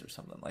 carries or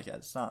something like that.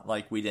 It's not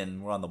like we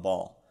didn't run the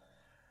ball.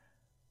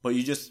 But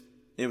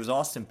it was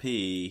Austin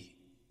Peay,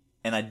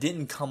 and I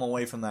didn't come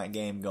away from that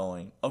game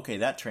going, okay,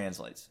 that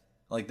translates.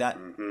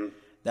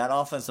 That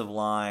offensive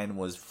line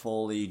was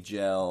fully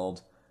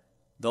gelled.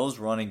 Those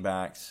running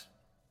backs,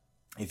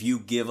 if you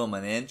give them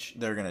an inch,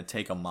 they're going to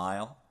take a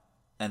mile.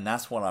 And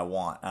that's what I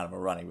want out of a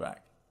running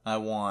back. I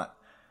want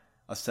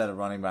a set of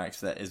running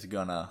backs that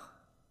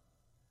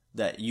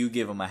you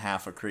give them a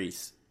half a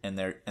crease and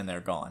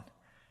they're gone.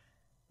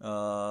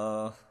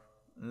 Elijah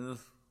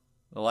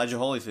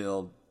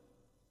Holyfield,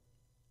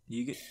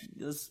 you get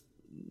this.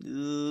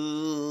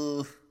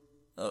 All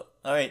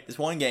right, it's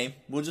one game.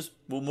 We'll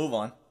move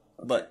on.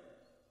 Okay. But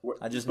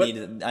I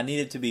need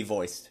it to be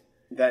voiced.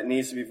 That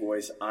needs to be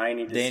voiced. I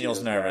need to.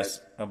 Daniel's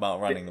nervous about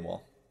running the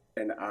ball,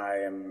 and I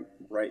am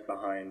right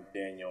behind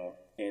Daniel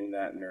in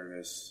that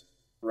nervous.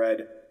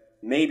 Red,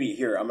 maybe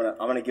here I'm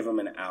gonna give him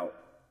an out,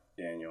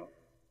 Daniel.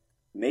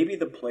 maybe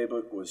the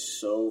playbook was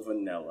so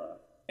vanilla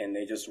and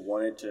they just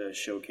wanted to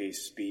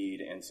showcase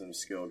speed and some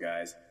skill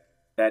guys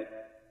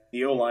that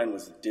the O-line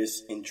was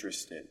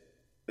disinterested,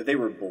 that they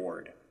were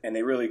bored and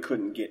they really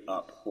couldn't get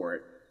up for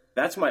it.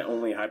 That's my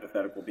only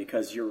hypothetical,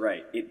 because you're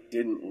right. It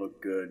didn't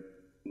look good.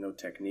 No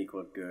technique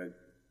looked good.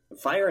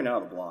 Firing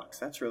out of the blocks,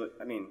 that's really,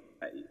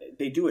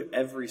 they do it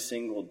every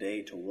single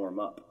day to warm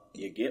up.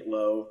 You get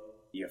low,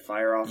 you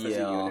fire off as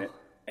a unit,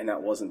 and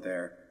that wasn't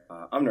there.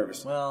 I'm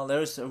nervous. Well,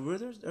 there's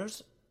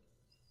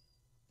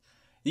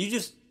you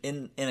just,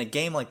 in a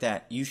game like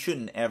that, you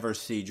shouldn't ever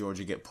see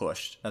Georgia get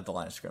pushed at the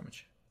line of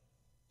scrimmage.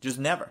 Just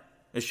never.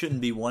 It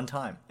shouldn't be one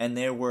time. And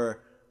there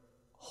were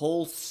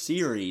whole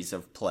series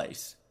of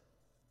plays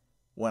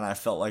when I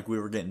felt like we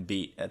were getting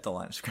beat at the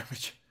line of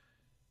scrimmage,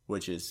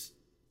 which is,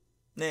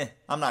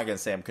 I'm not going to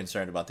say I'm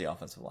concerned about the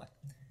offensive line,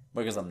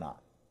 because I'm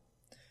not.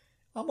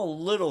 I'm a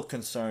little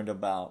concerned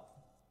about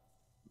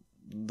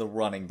the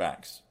running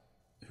backs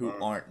who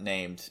aren't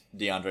named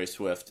DeAndre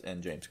Swift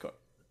and James Cook.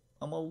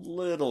 I'm a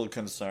little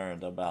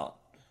concerned about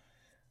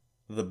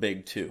the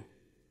big two,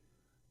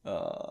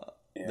 the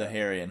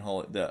Harry and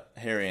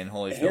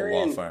Holyfield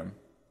law firm.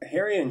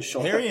 Harry and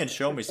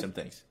showed me some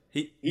things.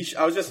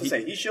 I was just to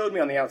say, he showed me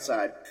on the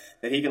outside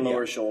that he can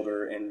lower his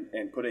shoulder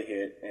and put a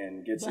hit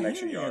and get some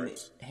extra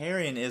yards.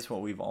 Harrion is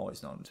what we've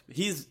always known him to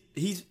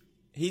be.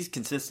 He's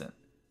consistent.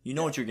 You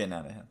know what you're getting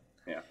out of him.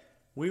 Yeah.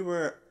 We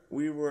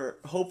were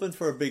hoping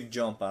for a big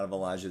jump out of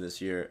Elijah this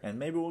year, and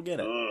maybe we'll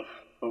get it.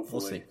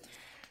 Hopefully.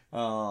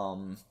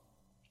 We'll see.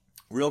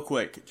 Real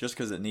quick, just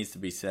because it needs to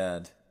be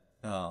said,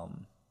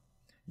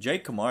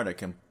 Jake Camarda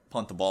can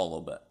punt the ball a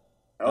little bit.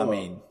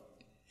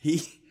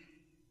 He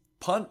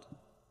punt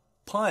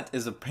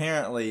is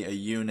apparently a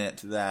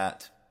unit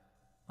that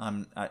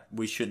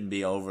we shouldn't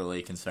be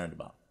overly concerned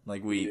about.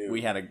 Like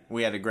we had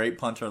a great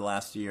punter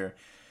last year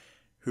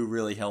who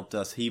really helped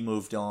us. He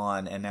moved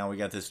on, and now we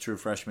got this true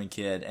freshman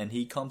kid, and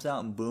he comes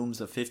out and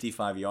booms a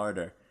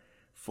 55-yarder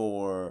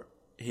for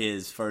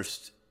his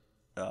first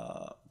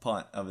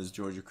punt of his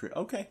Georgia career.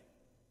 Okay,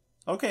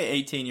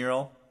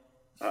 18-year-old.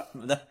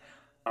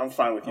 I'm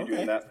fine with you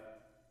doing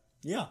that.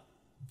 Yeah,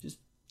 just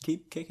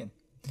keep kicking.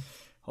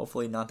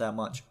 Hopefully not that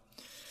much.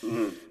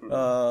 Mm-hmm.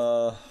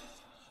 All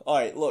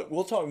right, look,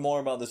 we'll talk more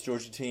about this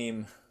Georgia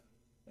team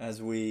as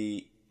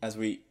we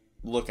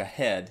look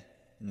ahead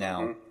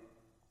now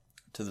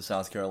to the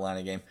South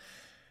Carolina game.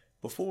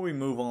 Before we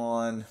move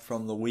on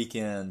from the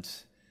weekend,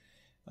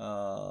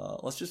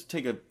 let's just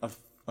take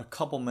a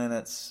couple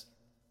minutes,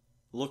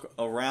 look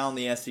around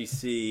the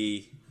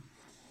SEC.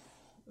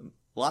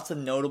 Lots of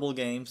notable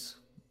games,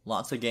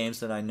 lots of games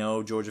that I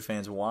know Georgia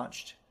fans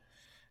watched.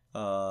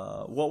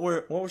 What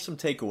were some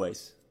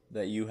takeaways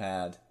that you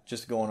had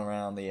just going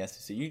around the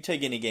SEC? You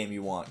take any game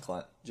you want,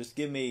 Clint. Just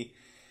give me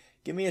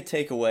a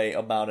takeaway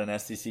about an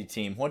SEC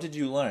team. What did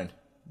you learn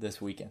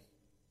this weekend?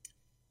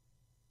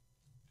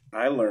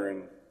 I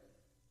learned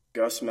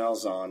Gus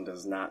Malzahn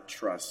does not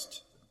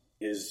trust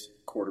his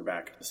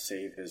quarterback to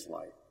save his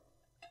life,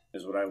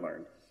 is what I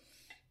learned.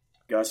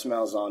 Gus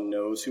Malzahn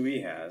knows who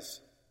he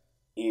has.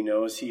 He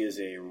knows he is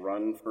a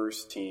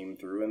run-first team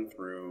through and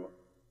through.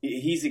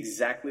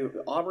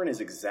 Auburn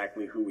is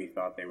exactly who we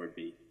thought they would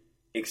be,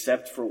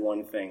 except for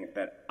one thing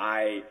that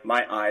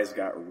my eyes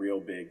got real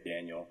big,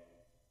 Daniel.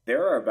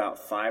 There are about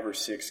 5 or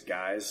 6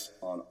 guys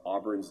on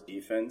Auburn's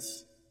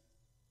defense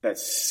that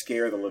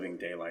scare the living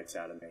daylights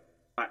out of me.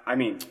 I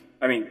mean,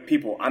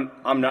 people.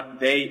 I'm not.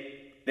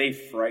 They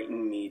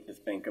frighten me to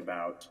think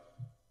about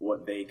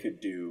what they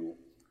could do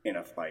in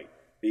a fight.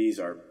 These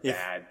are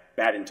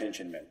bad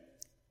intentioned men.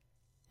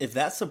 If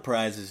that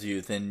surprises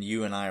you, then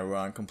you and I were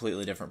on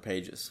completely different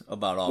pages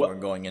about Auburn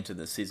going into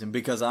this season,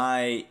 because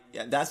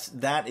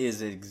that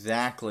is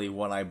exactly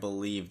what I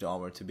believed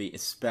Auburn to be,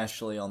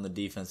 especially on the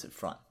defensive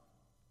front.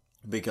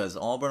 Because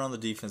Auburn on the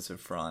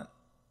defensive front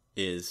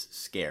is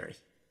scary.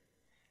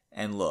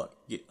 And look,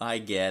 I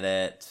get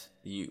it.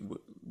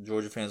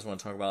 Georgia fans want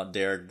to talk about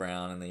Derek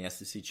Brown and the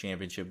SEC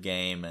championship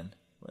game, and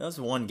that's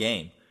one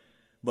game.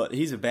 But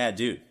he's a bad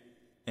dude,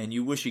 and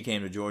you wish he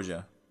came to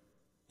Georgia,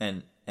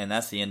 and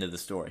that's the end of the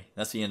story.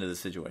 That's the end of the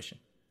situation.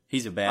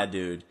 He's a bad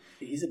dude,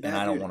 and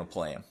I don't want to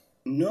play him.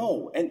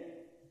 No, and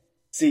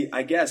see,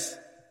 I guess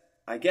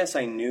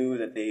I knew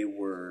that they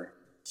were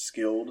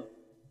skilled.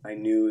 I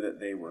knew that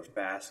they were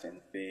fast and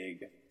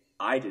big.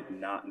 I did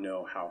not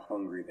know how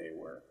hungry they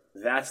were.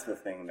 That's the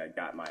thing that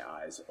got my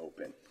eyes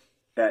open.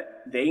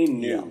 That they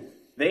knew. Yeah.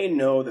 They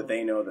know that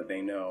they know that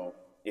they know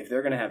if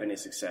they're going to have any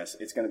success,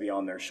 it's going to be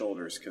on their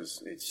shoulders,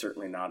 because it's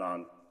certainly not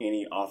on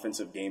any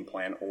offensive game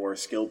plan or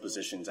skill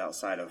positions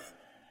outside of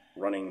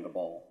running the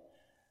ball.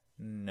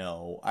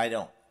 No, I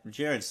don't.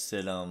 Jarrett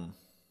Stidham,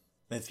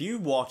 if you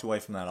walked away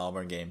from that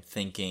Auburn game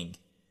thinking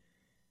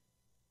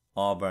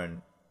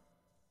Auburn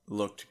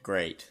looked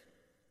great,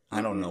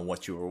 I don't know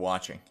what you were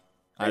watching.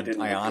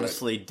 I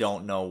honestly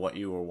don't know what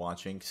you were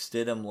watching.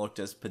 Stidham looked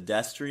as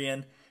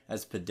pedestrian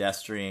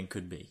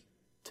could be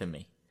to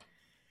me,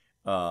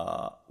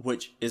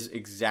 which is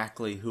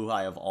exactly who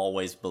I have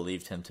always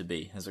believed him to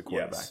be as a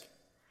quarterback. Yes.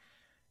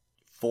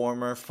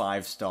 former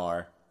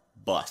 5-star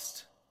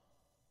bust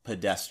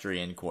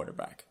pedestrian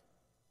quarterback.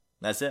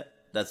 That's it.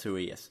 That's who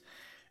he is.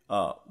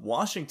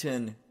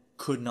 Washington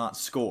could not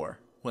score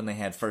when they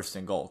had first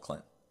and goal,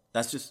 Clint.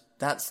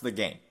 That's the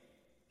game.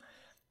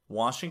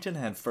 Washington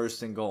had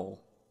first and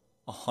goal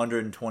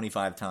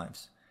 125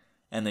 times,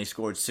 and they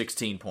scored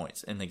 16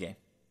 points in the game.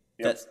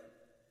 Yep.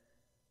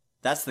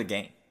 That's the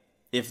game.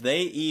 If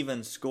they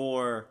even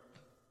score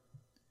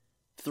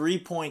 3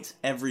 points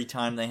every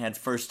time they had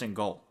first and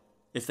goal,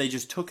 if they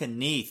just took a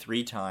knee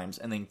 3 times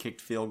and then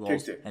kicked field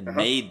goals and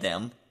made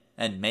them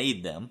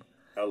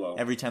Hello.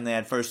 every time they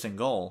had first and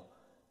goal,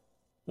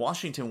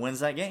 Washington wins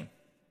that game.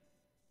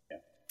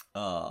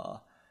 Yeah.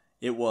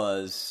 It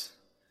was.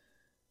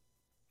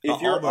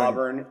 If you're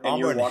Auburn and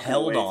you're walking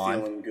held away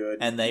on, feeling good,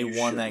 and they you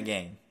won should. that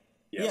game.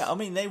 Yes. Yeah, I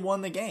mean, they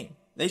won the game.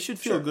 They should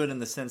feel good in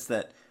the sense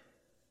that,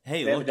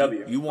 hey, They have look, a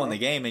W. you won the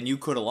game and you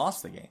could have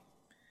lost the game.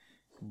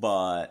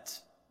 But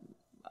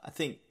I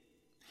think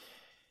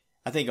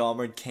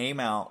Auburn came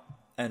out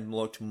and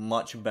looked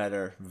much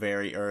better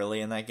very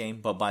early in that game.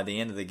 But by the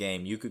end of the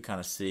game, you could kind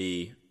of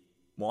see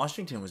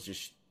Washington was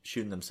just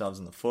shooting themselves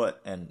in the foot,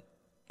 and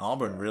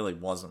Auburn really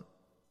wasn't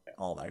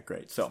all that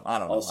great. So I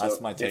don't know. Also,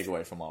 that's my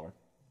takeaway from Auburn.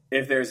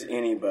 If there's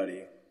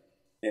anybody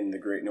in the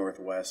Great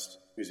Northwest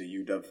who's a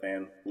UW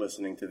fan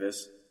listening to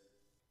this,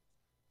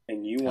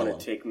 and you want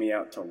to take me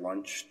out to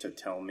lunch to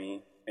tell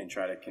me and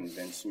try to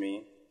convince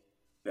me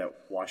that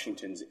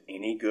Washington's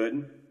any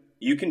good,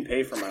 you can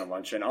pay for my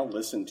lunch and I'll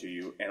listen to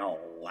you and I'll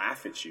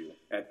laugh at you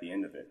at the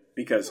end of it.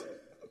 Because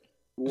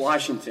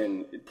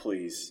Washington,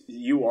 please,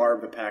 you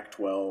are the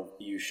Pac-12.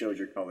 You showed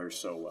your colors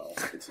so well.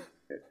 It's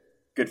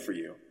good for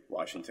you,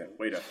 Washington.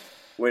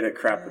 Way to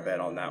crap the bed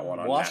on that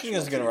one.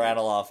 Washington's going to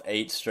rattle off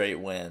 8 straight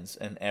wins,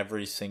 and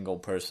every single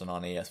person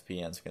on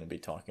ESPN is going to be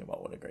talking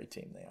about what a great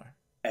team they are.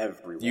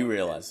 Everyone. You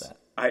realize that?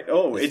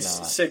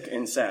 It's sick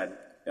and sad.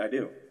 I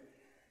do.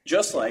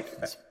 Just like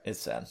it's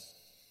sad.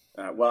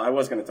 Well, I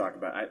was going to talk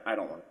about. I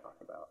don't want to talk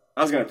about.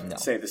 I was going to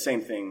say the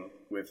same thing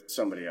with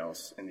somebody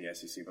else in the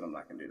SEC, but I'm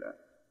not going to do that.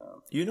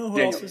 You know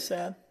who else is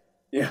sad?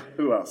 Yeah,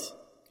 who else?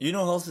 You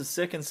know who else is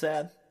sick and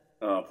sad?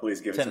 Oh,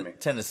 please give it to me.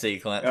 Tennessee,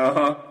 Clint.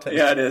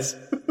 Yeah, it is.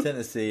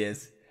 Tennessee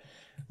is.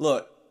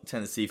 Look,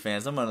 Tennessee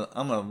fans, I'm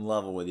gonna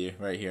level with you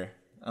right here.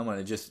 I'm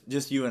gonna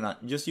just you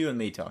and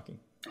me talking.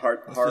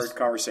 Hard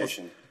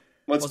conversation.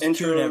 Let's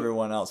tune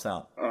everyone else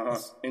out.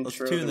 Let's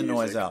tune the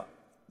noise out.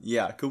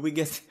 Yeah, could we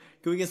get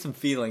some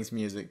feelings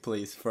music,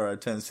 please, for our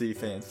Tennessee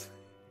fans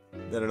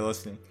that are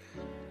listening?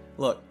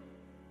 Look,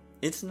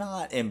 it's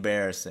not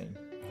embarrassing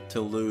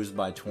to lose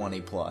by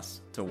 20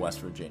 plus to West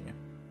Virginia.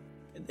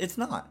 It's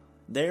not.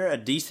 They're a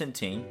decent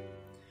team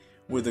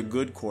with a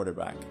good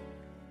quarterback,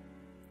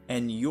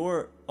 and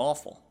you're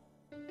awful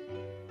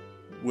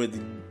with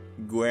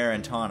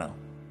Guarantano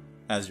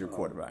as your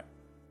quarterback.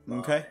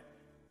 Okay?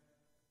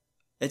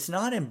 It's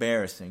not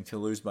embarrassing to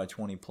lose by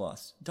 20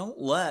 plus. Don't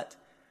let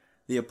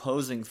the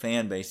opposing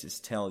fan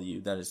bases tell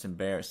you that it's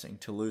embarrassing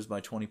to lose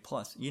by 20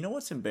 plus. You know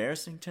what's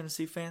embarrassing,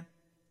 Tennessee fan?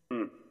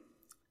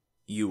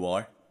 You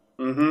are.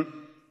 Mm-hmm.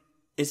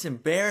 It's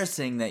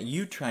embarrassing that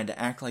you tried to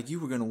act like you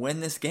were going to win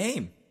this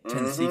game,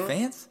 Tennessee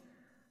fans.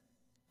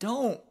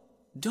 Don't.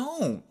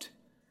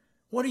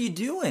 What are you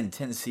doing,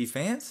 Tennessee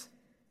fans?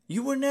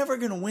 You were never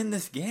going to win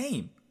this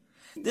game.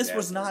 This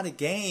was not a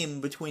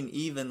game between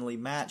evenly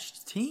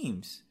matched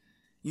teams.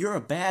 You're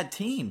a bad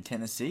team,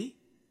 Tennessee.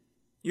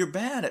 You're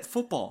bad at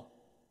football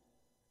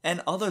and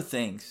other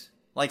things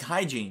like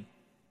hygiene.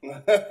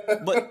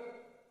 But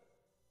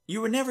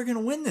you were never going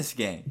to win this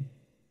game.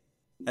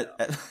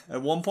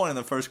 At one point in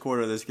the first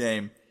quarter of this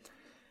game,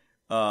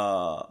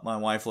 my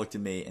wife looked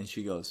at me and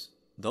she goes,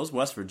 "Those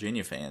West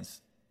Virginia fans,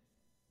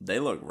 they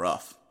look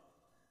rough."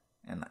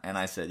 And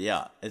I said,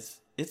 "Yeah, it's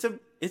a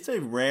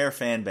rare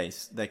fan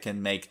base that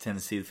can make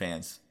Tennessee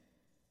fans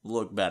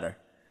look better."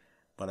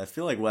 But I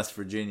feel like West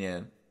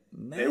Virginia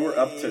they were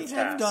up to have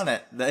task. done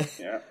it.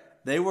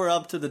 They were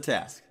up to the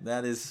task.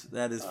 That is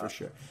for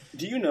sure.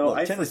 Do you know?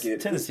 Look,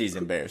 Tennessee's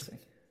embarrassing.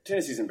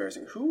 Tennessee's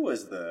embarrassing. Who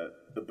was the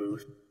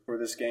booth for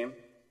this game?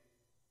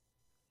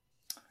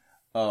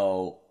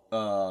 It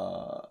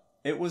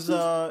was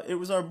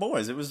our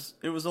boys. It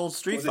was old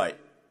Street Fight.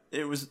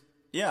 It was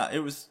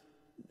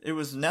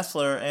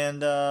Nestler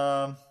and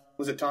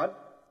was it Todd?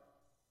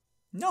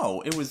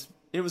 No, it was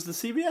the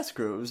CBS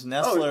crew. It was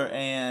Nestler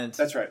and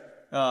that's right.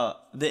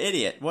 The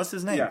idiot. What's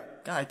his name? Yeah.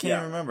 God, I can't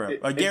even remember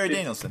him. Gary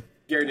Danielson.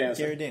 Gary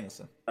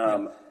Danielson.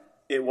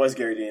 It was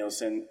Gary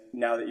Danielson.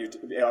 Now that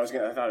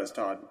I thought it was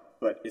Todd,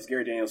 but it's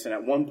Gary Danielson.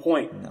 At one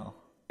point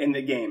in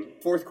the game,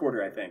 fourth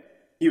quarter, I think,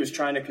 he was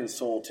trying to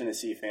console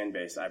Tennessee fan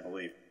base, I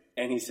believe,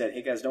 and he said,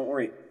 "Hey guys, don't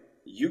worry,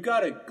 you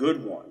got a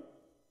good one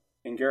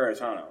in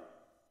Guarantano.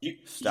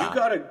 Stop. You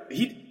got a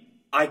he."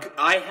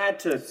 I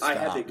had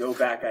to go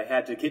back. I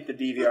had to get the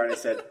DVR, and I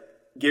said,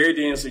 "Gary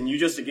Danielson, you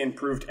just again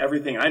proved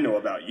everything I know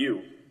about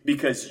you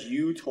because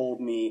you told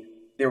me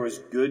there was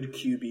good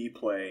QB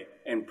play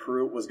and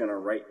Pruitt was going to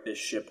right this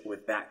ship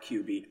with that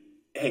QB.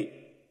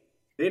 Hey,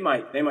 they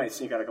might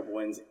sneak out a couple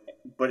wins,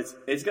 but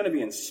it's going to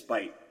be in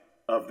spite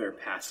of their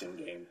passing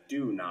game.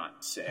 Do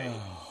not say.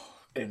 Oh,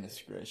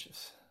 goodness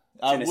gracious.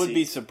 I would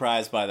be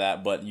surprised by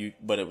that, but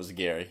it was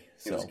Gary.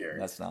 So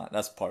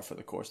that's par for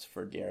the course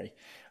for Gary.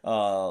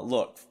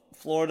 Look,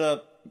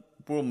 Florida,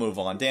 we'll move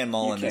on. Dan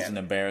Mullen is an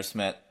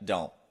embarrassment.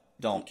 Don't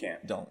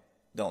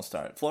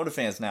start. Florida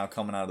fans now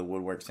coming out of the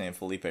woodwork saying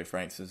Felipe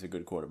Franks is a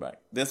good quarterback.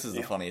 This is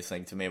the funniest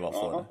thing to me about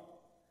Florida.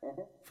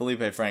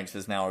 Felipe Franks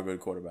is now a good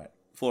quarterback.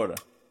 Florida,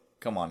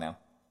 come on now.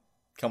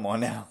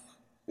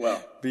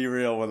 Well, be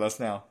real with us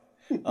now.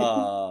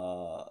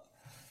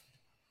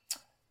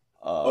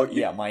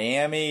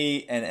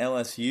 Miami and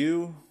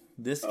LSU.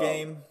 This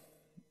game,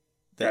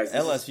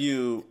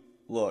 LSU.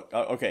 Look,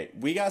 okay,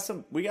 we got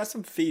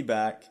some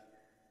feedback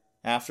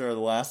after the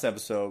last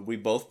episode. We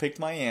both picked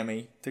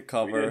Miami to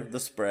cover the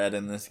spread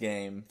in this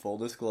game. Full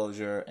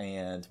disclosure,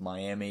 and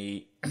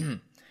Miami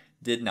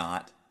did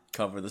not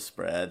cover the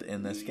spread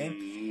in this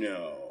game.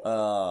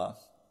 No.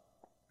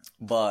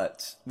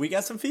 But we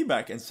got some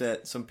feedback and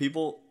said some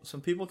people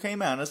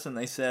came at us and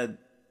they said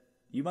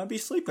you might be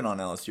sleeping on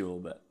LSU a little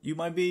bit. You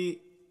might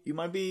be,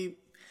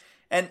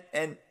 and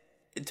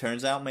it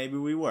turns out maybe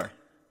we were.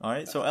 All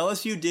right, so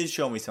LSU did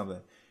show me something.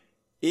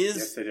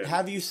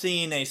 Have you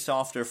seen a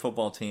softer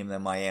football team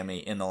than Miami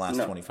in the last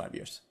 25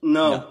 years?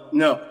 No,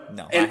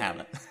 I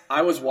haven't.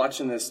 I was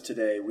watching this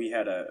today. We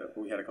had a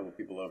couple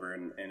people over,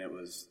 and it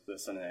was the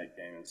Sunday night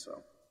game, and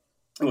so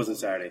it wasn't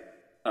Saturday.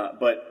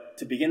 But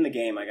to begin the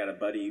game, I got a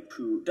buddy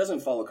who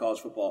doesn't follow college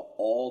football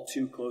all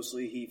too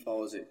closely. He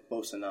follows it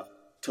close enough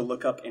to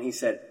look up, and he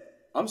said,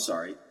 "I'm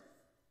sorry,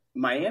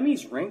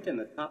 Miami's ranked in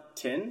the top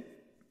 10?"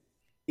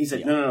 He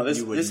said, "No,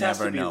 this has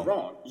to be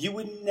wrong. You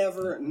would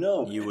never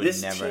know.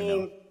 This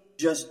team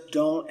just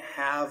don't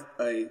have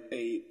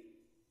a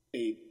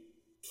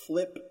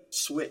flip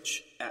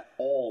switch at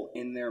all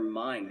in their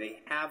mind. They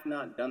have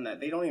not done that.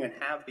 They don't even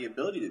have the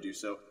ability to do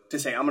so. To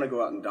say, I'm going to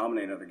go out and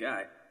dominate another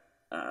guy,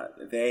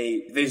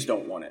 they just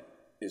don't want it,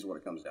 is what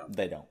it comes down to.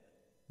 They don't.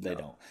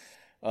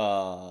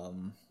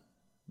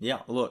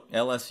 Look,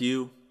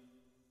 LSU,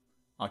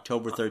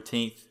 October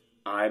 13th.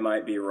 I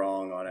might be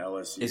wrong on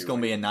LSU. It's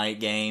going to be a night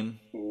game.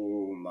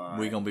 Oh, my.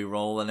 We're going to be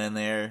rolling in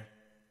there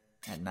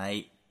at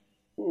night.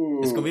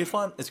 Ooh. It's going to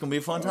be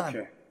a fun time.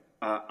 Okay.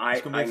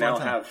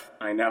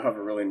 I now have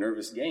a really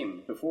nervous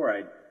game before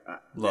I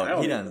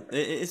look. He doesn't.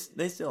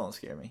 They still don't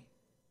scare me.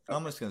 Okay.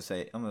 I'm just gonna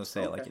say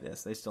it like it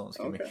is. They still don't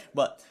scare me.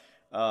 But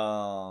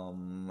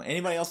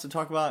anybody else to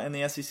talk about in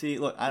the SEC?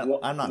 Look,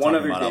 I'm not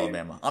talking about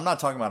Alabama. I'm not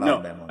talking about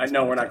Alabama.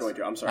 No, we're not going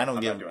to. I'm sorry. I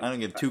don't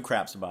give two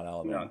craps about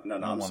Alabama. No.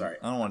 I'm sorry.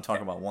 I don't want to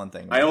talk about one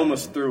thing. I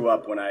almost threw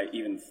up when I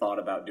even thought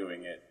about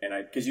doing it, and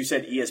because you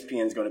said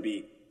ESPN's going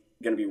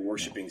to be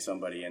worshiping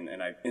somebody, and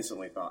I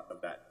instantly thought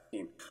of that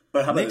team.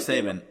 But how about Nick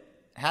Saban?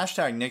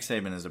 Hashtag Nick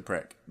Saban is a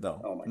prick,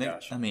 though. Oh, my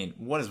gosh. I mean,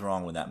 what is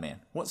wrong with that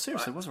man?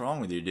 Seriously, what's wrong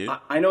with you, dude?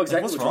 I know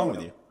exactly what's wrong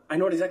with you. I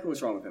know exactly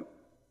what's wrong with him.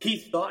 He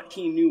thought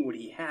he knew what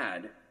he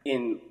had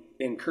in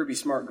Kirby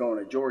Smart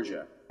going to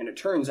Georgia, and it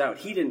turns out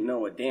he didn't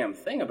know a damn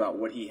thing about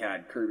what he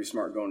had Kirby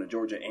Smart going to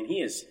Georgia, and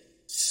he is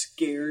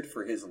scared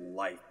for his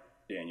life,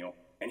 Daniel.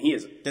 And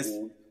he's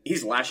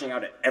lashing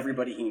out at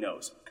everybody he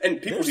knows.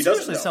 And people he doesn't know.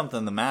 There's seriously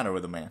something the matter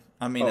with the man.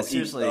 I mean, I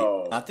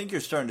think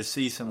you're starting to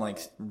see some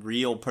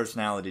real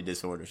personality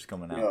disorders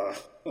coming out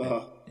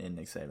in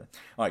Nick Saban.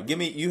 All right,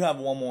 you have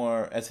one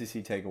more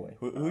SEC takeaway.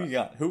 Who you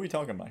got? Who are we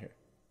talking about here?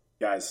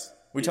 Guys.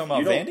 We talking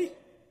about Vandy?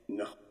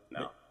 No.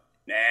 Nah.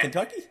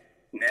 Kentucky?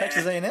 Nah.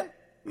 Texas A&M?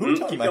 Who are we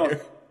talking about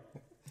here?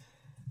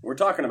 We're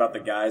talking about the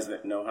guys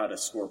that know how to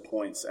score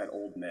points at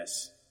Ole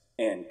Miss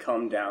and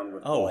come down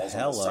with balls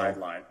on the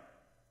sideline.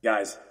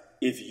 Guys,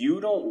 if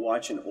you don't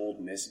watch an Ole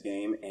Miss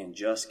game and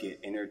just get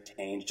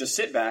entertained, just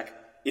sit back.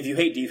 If you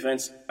hate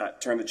defense,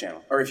 turn the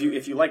channel. Or if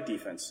you like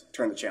defense,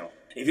 turn the channel.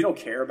 If you don't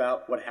care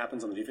about what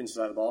happens on the defensive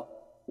side of the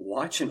ball,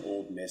 watch an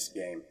Ole Miss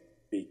game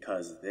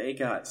because they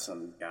got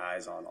some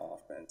guys on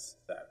offense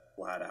that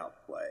flat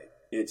out play.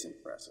 It's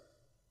impressive.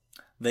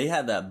 They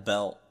had that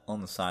belt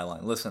on the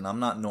sideline. Listen, I'm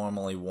not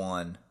normally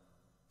one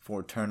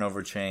for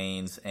turnover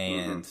chains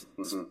and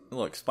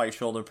look, spike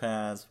shoulder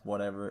pads,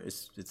 whatever.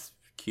 It's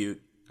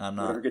cute. I'm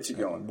not. Whatever gets you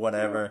going.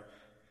 Whatever.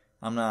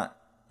 Yeah.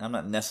 I'm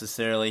not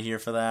necessarily here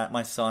for that.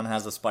 My son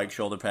has a spike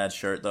shoulder pad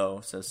shirt though.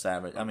 It says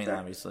Savage. I mean,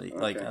 obviously,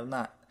 I'm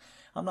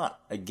not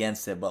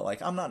against it,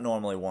 but I'm not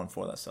normally one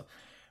for that stuff.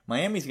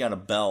 Miami's got a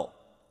belt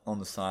on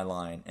the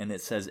sideline, and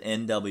it says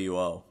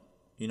NWO.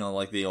 You know,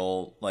 like the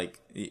old,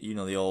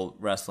 the old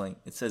wrestling.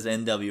 It says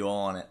NWO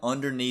on it.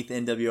 Underneath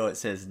NWO, it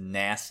says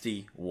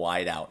nasty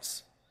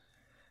wideouts.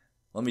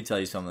 Let me tell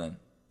you something.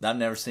 I've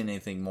never seen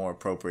anything more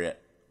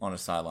appropriate on a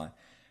sideline.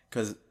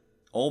 Because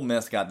Ole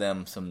Miss got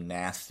them some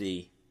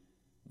nasty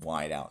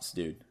wideouts,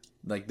 dude.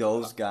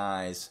 Those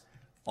guys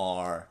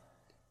are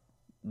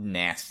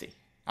nasty.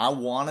 I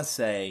want to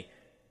say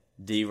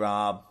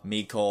D-Rob,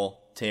 Mecole,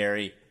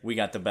 Terry, we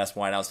got the best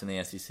wideouts in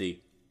the SEC.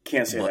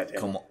 Can't say that,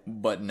 come on,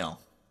 but no.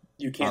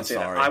 You can't say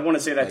that. I want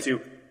to say that,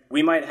 too.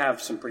 We might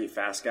have some pretty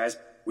fast guys.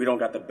 We don't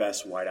got the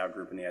best wideout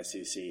group in the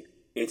SEC.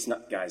 It's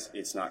not, guys,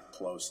 it's not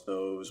close.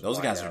 Those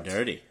guys are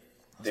dirty.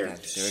 They're guys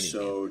are dirty,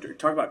 so dirty.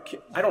 Talk about,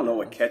 I don't know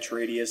what catch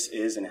radius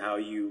is and how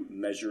you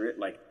measure it,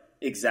 like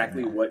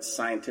exactly what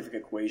scientific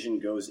equation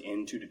goes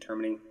into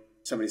determining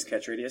somebody's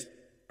catch radius.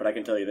 But I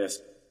can tell you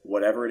this,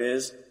 whatever it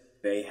is,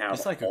 they have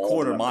It's like a all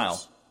quarter the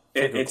numbers. mile.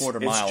 It's like a quarter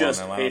mile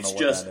just, on them. I don't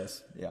know what that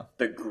is. Yeah.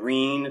 The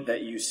green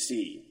that you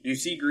see. Do you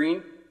see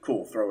green?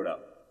 Cool, throw it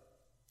up.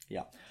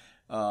 Yeah.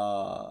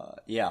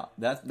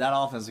 That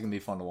offense is going to be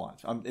fun to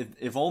watch.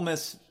 If Ole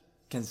Miss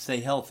can stay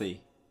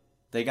healthy,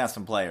 they got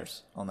some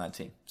players on that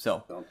team.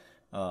 So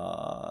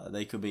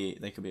they could be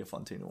a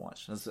fun team to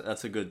watch.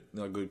 That's a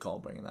good call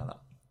bringing that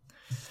up.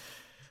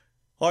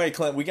 All right,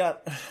 Clint, we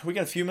got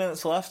a few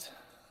minutes left.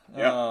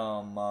 Yeah.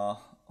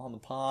 On the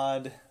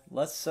pod.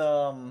 Let's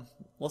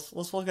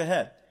look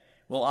ahead.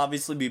 We'll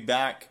obviously be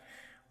back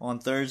on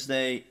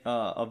Thursday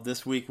of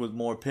this week with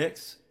more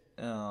picks.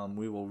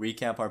 We will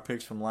recap our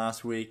picks from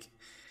last week.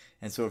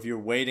 And so if you're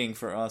waiting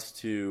for us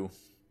to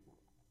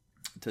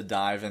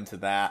dive into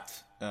that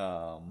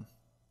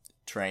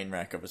train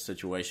wreck of a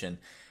situation,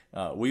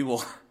 we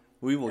will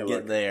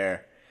get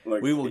there.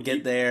 Look, we will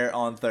get there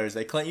on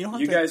Thursday. Clint, you don't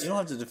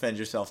have to defend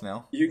yourself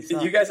now. You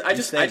guys, I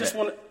just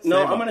want to.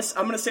 No, I'm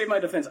gonna save my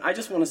defense. I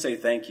just want to say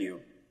thank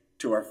you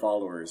to our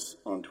followers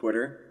on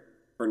Twitter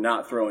for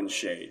not throwing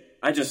shade.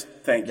 I just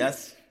thank you.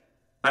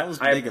 I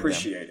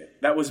appreciate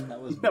it. That was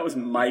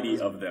mighty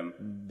of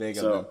them. Big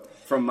of them.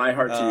 From my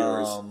heart to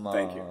yours,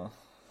 thank you.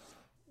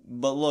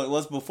 But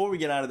look, before we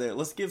get out of there,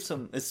 let's give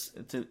some.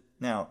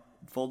 Now,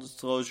 full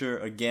disclosure.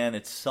 Again,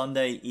 it's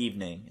Sunday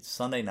evening. It's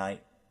Sunday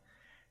night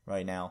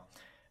right now.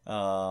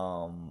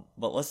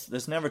 But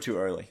it's never too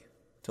early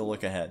to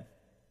look ahead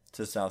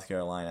to South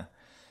Carolina.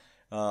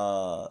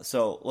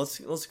 So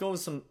let's go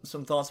with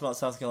some thoughts about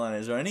South Carolina.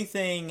 Is there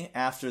anything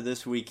after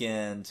this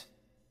weekend,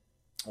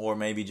 or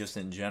maybe just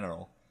in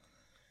general,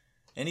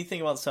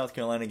 anything about the South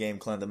Carolina game,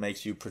 Clint, that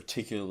makes you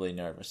particularly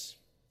nervous?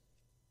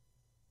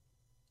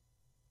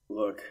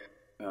 Look,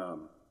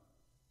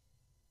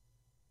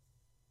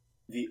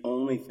 the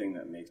only thing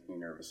that makes me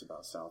nervous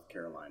about South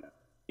Carolina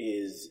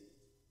is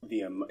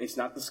it's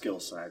not the skill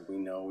side. We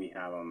know we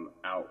have them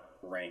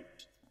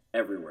outranked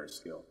everywhere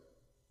skill.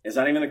 It's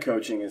not even the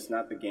coaching. It's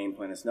not the game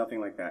plan. It's nothing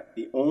like that.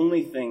 The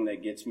only thing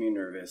that gets me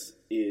nervous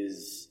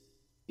is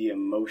the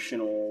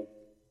emotional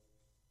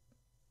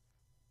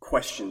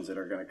questions that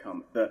are going to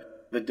come.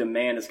 The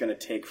demand is going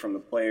to take from the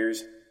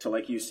players to,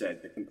 like you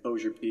said, the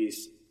composure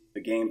piece,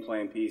 the game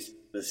plan piece,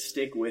 the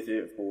stick with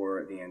it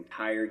for the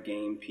entire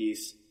game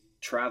piece,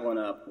 traveling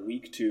up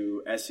week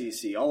 2,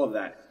 SEC, all of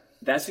that.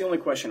 That's the only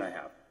question I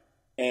have.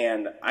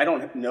 And I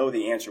don't know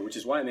the answer, which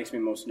is why it makes me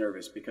most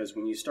nervous, because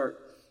when you start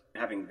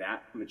having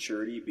that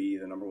maturity be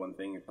the number one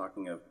thing, you're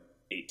talking of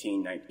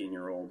 18,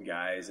 19-year-old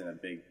guys in a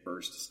big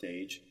first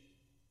stage.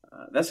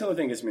 That's the only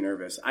thing that gets me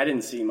nervous. I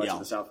didn't see much of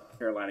the South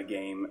Carolina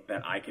game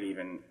that I could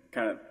even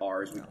kind of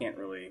ours. We can't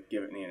really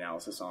give it any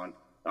analysis on.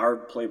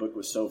 Our playbook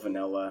was so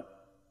vanilla.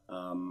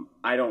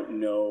 I don't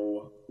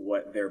know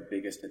what their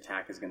biggest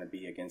attack is going to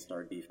be against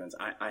our defense.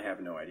 I have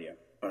no idea.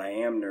 But I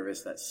am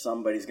nervous that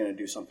somebody's going to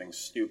do something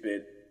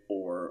stupid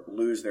or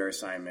lose their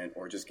assignment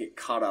or just get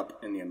caught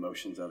up in the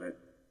emotions of it.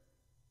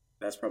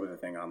 That's probably the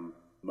thing I'm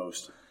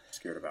most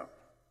scared about.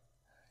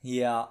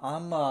 Yeah,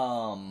 I'm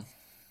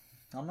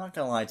not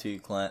gonna lie to you,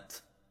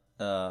 Clint.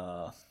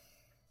 I'm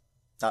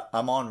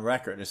on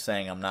record as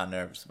saying I'm not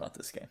nervous about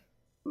this game.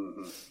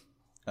 Mm-hmm.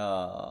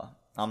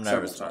 I'm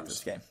nervous about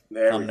this game.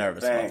 I'm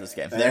nervous about this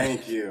game.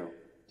 Thank you.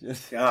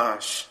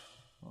 Gosh.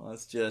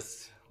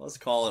 Let's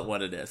call it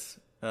what it is.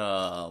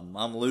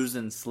 I'm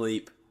losing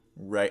sleep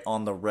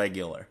on the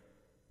regular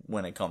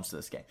when it comes to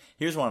this game.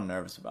 Here's what I'm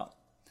nervous about.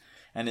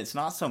 And it's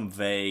not some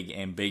vague,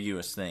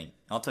 ambiguous thing.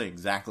 I'll tell you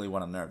exactly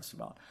what I'm nervous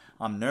about.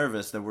 I'm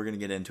nervous that we're going to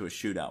get into a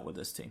shootout with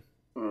this team.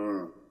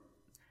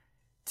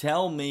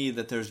 Tell me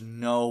that there's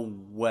no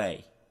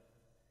way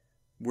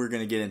we're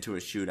going to get into a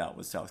shootout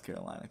with South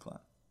Carolina, Clint.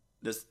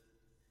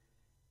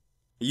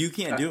 You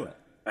can't do it.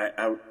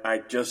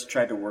 I just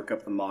tried to work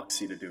up the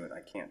moxie to do it.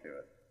 I can't do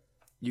it.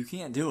 You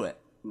can't do it.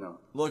 No.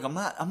 Look, I'm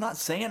not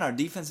saying our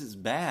defense is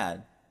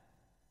bad,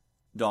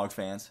 Dog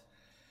fans.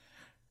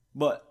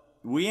 But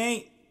we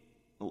ain't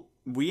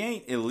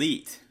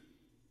elite.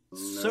 No.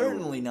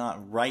 Certainly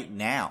not right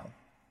now.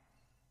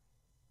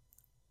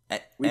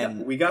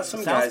 We got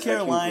some South guys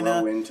Carolina, that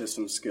can grow into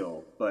some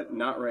skill, but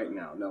not right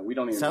now. No, we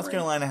don't even. South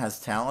Carolina has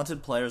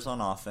talented players on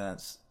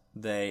offense.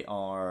 They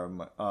are they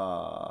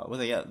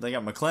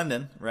got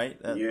McClendon,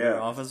 right? Their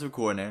offensive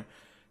coordinator.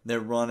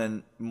 They're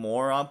running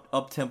more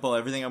up tempo.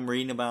 Everything I'm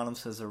reading about them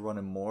says they're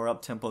running more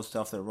up tempo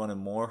stuff. They're running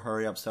more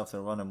hurry up stuff.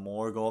 They're running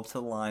more go up to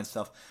the line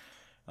stuff.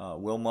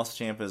 Will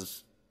Muschamp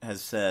has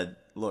said,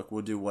 "Look,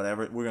 we'll do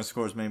whatever. We're going to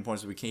score as many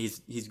points as we can."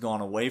 He's gone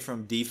away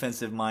from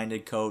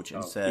defensive-minded coach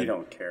and said, "We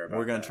don't care about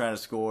we're going to try to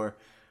score."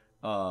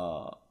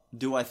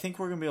 Do I think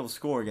we're going to be able to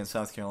score against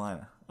South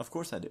Carolina? Of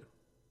course I do.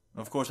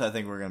 Of course I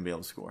think we're going to be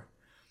able to score.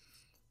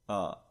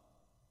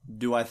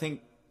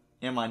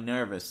 Am I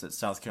nervous that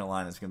South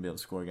Carolina is going to be able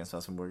to score against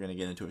us and we're going to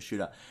get into a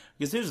shootout?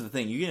 Because here's the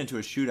thing. You get into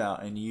a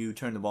shootout and you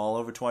turn the ball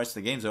over twice,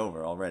 the game's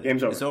over already.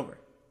 Game's over. It's over.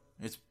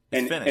 It's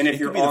and finished. and if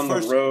you're on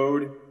the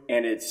road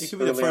and it's it could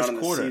be the early first on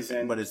in quarter, the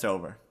season, but it's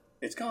over.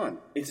 it's gone.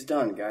 It's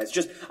done, guys.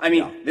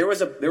 There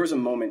was a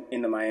moment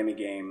in the Miami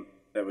game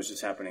that was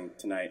just happening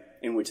tonight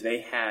in which they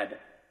had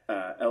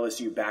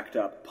LSU backed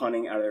up,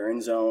 punting out of their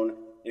end zone.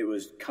 It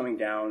was coming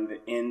down the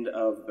end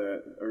of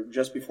or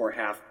just before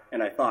half,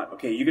 and I thought,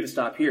 okay, you get to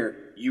stop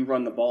here. You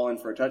run the ball in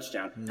for a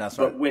touchdown. That's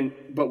right.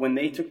 But when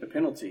they took the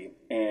penalty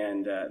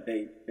and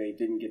they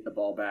didn't get the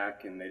ball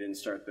back and they didn't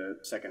start the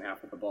second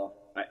half with the ball,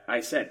 I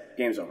said,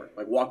 game's over.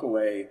 Like, walk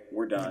away.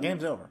 We're done. The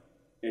game's over.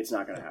 It's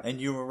not going to happen.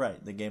 And you were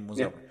right. The game was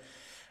over.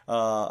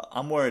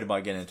 I'm worried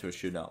about getting into a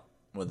shootout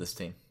with this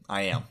team.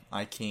 I am.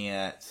 I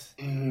can't.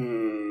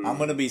 I'm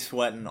going to be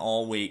sweating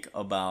all week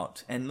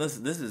about. And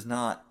listen, this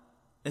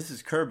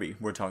is Kirby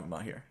we're talking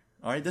about here.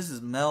 All right, this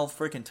is Mel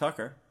freaking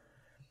Tucker.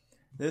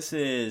 This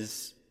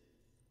is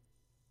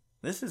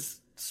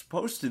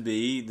supposed to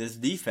be this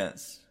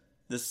defense,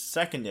 this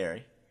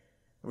secondary.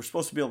 We're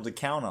supposed to be able to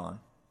count on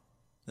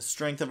the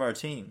strength of our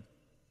team.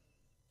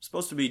 It's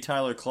supposed to be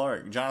Tyler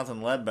Clark,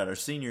 Jonathan Ledbetter,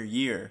 senior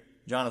year,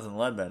 Jonathan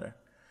Ledbetter.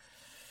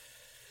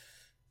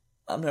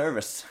 I'm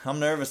nervous. I'm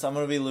going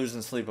to be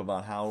losing sleep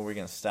about how we're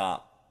going to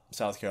stop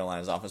South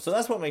Carolina's offense. So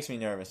that's what makes me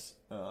nervous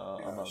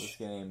about this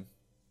game.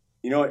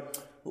 You know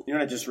what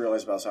I just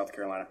realized about South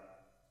Carolina?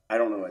 I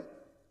don't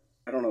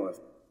know a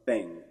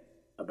thing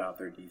about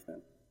their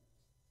defense.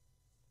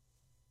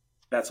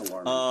 That's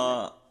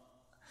alarming.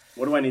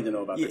 What do I need to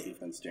know about their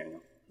defense,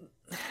 Daniel?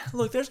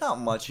 Look, there's not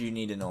much you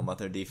need to know about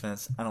their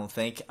defense, I don't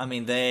think. I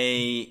mean,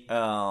 they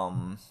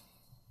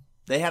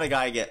had a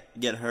guy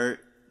get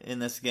hurt in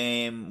this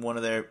game, one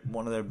of their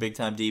big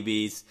time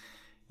DBs.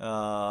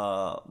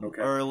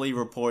 Okay. Early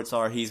reports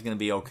are he's going to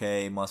be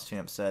okay.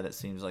 Muschamp said it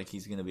seems like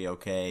he's going to be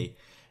okay.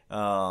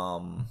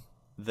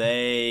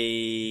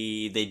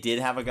 They did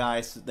have a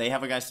guy. They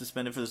have a guy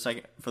suspended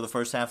for the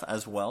first half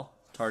as well.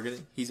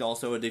 Targeting. He's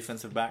also a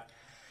defensive back.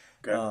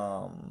 Okay.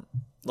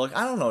 Look,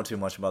 I don't know too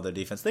much about their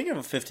defense. They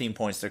give 15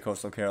 points to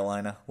Coastal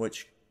Carolina,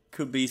 which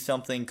could be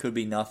something, could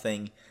be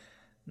nothing.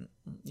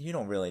 You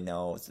don't really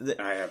know.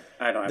 I have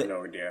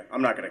no idea.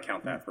 I'm not going to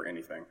count that for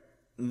anything.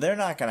 They're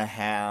not going to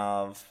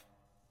have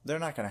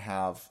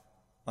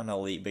an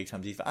elite big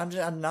time defense.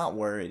 I'm not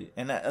worried.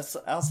 And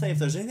I'll say if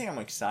there's anything I'm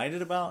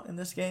excited about in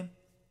this game,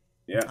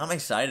 I'm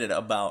excited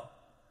about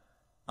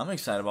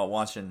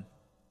watching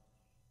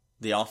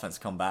the offense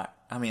come back.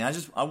 I mean,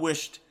 I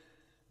wished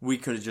we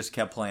could have just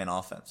kept playing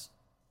offense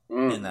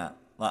in that.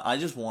 I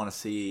just want to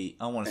see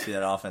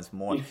that offense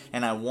more,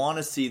 and I want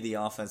to see the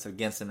offense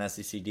against an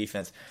SEC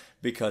defense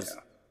because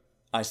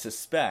I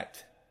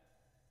suspect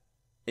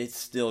it's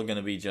still going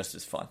to be just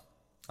as fun.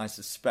 I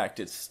suspect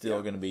it's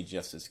still going to be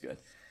just as good.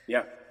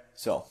 Yeah.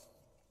 So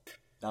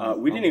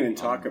we didn't even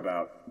talk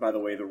about, by the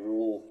way, the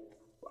rule.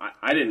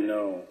 I didn't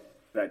know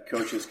that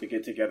coaches could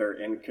get together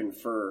and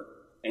confer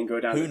and go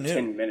down to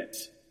 10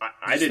 minutes.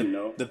 I didn't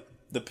know.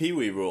 The Pee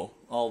Wee rule,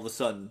 all of a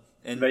sudden.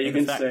 But you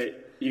can say,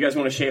 you guys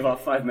want to shave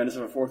off 5 minutes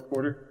of a fourth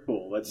quarter?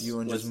 Cool, let's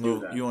do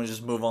that. You want to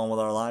just move on with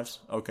our lives?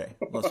 Okay,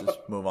 let's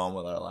just move on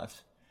with our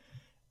lives.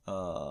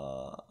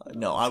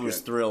 No, I was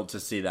thrilled to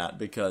see that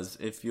because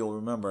if you'll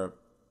remember,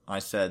 I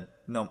said,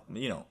 no,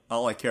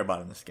 all I care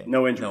about in this game.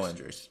 No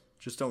injuries.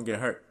 Just don't get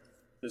hurt.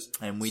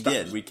 And we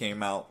did. We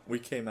came out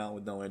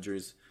with no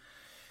injuries,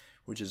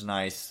 which is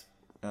nice.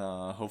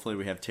 Hopefully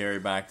we have Terry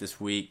back this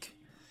week.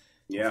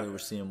 Yeah. Hopefully we're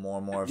seeing more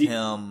and more of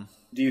him.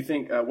 Do you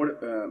think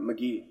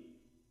McGee?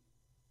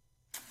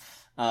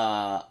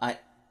 I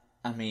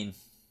mean,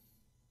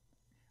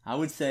 I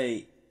would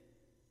say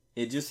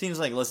it just seems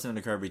like listening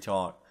to Kirby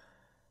talk.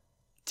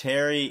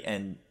 Terry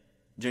and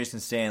Jason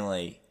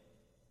Stanley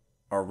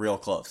are real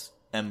close,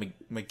 and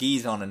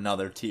McGee's on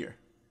another tier.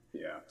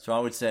 Yeah. So I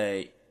would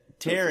say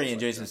Terry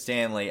and Jason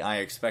Stanley, I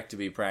expect to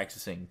be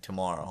practicing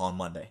tomorrow on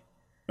Monday.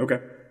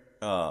 Okay.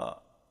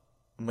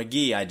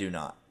 McGee, I do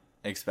not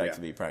expect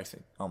to be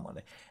practicing on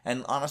Monday.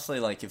 And honestly,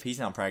 like, if he's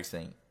not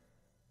practicing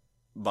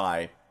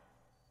by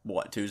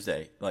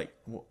Tuesday? Like,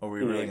 are we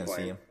really going to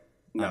see him?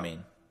 No. I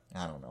mean,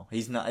 I don't know.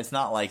 He's not. It's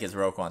not like it's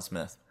Roquan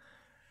Smith,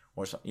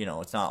 or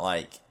it's not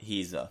like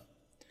he's a.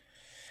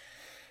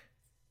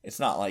 It's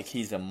not like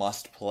he's a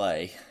must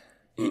play.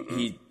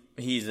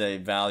 He's a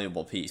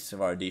valuable piece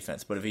of our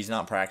defense, but if he's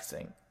not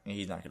practicing,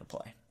 he's not going to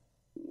play.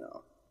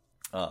 No.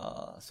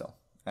 So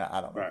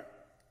I don't know. All right.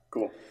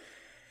 Cool.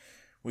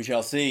 We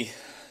shall see.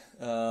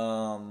 You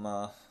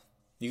got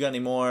any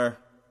more?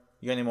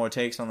 You got any more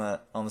takes on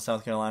the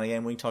South Carolina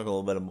game? We can talk a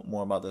little bit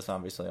more about this,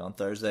 obviously, on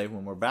Thursday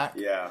when we're back.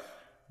 Yeah.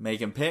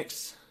 Making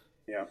picks.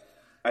 Yeah.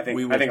 I think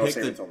I'll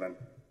save it until then.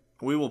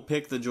 We will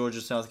pick the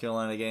Georgia-South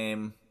Carolina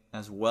game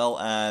as well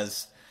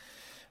as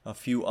a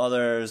few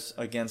others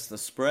against the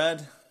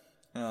spread.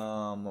 We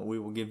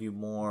will give you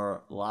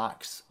more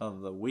locks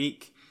of the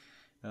week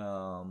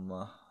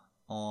on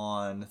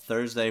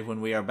Thursday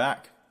when we are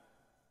back.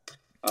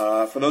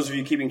 For those of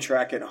you keeping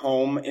track at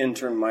home,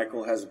 intern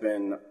Michael has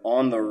been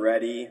on the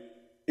ready.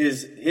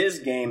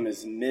 His game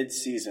is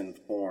mid-season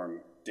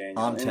form, Daniel.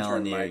 I'm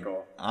telling you,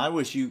 Michael. I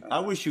wish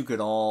you could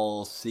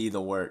all see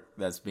the work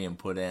that's being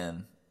put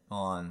in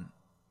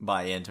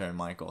by intern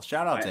Michael.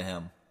 Shout out to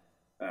him.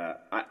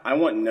 I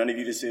want none of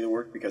you to say the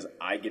work because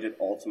I get it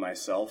all to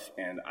myself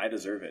and I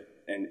deserve it,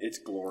 and it's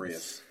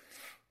glorious.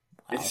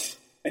 Wow.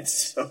 It's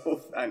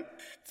so fun.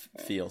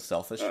 Feel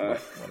selfish,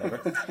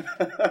 whatever.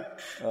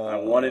 I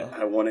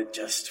want it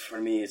just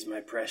for me. It's my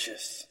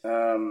precious.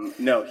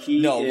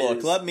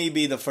 Look, let me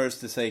be the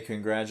first to say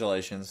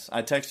congratulations.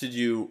 I texted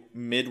you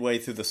midway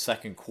through the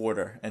second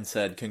quarter and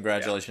said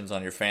congratulations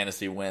on your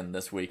fantasy win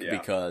this week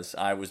because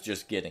I was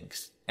just getting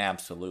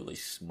absolutely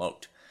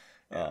smoked.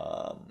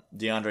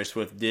 DeAndre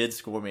Swift did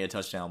score me a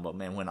touchdown, but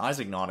man, when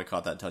Isaac Nauta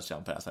caught that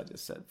touchdown pass, I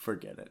just said,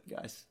 forget it,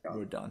 guys.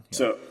 We're done.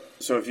 Yeah.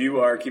 So if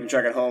you are keeping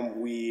track at home,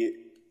 we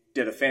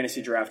did a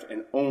fantasy draft,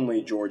 and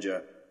only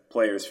Georgia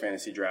players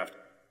fantasy draft.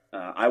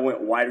 I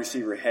went wide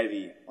receiver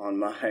heavy on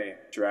my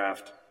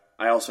draft.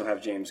 I also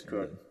have James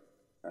Cook.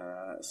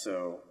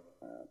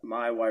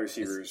 My wide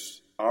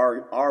receivers,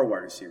 our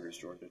wide receivers,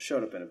 Georgia,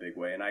 showed up in a big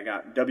way, and I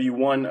got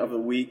W1 of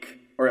the week.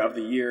 Or of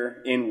the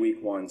year in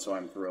week 1, so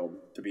I'm thrilled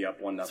to be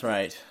up 1-0. That's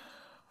right.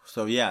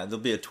 So, there'll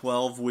be a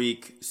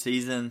 12-week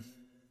season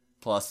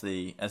plus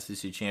the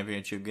SEC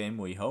championship game,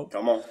 we hope.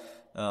 Come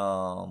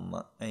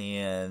on.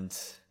 And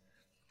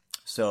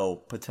so,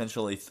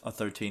 potentially a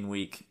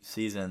 13-week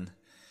season.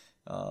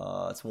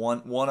 It's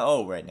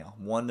 1-0 right now.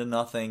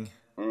 1-0.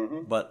 Mm-hmm.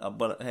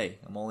 But hey,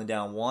 I'm only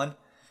down 1.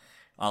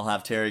 I'll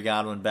have Terry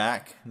Godwin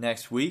back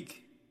next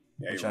week,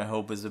 which I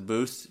hope is a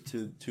boost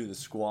to the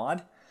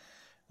squad.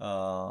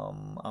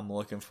 I'm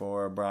looking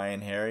for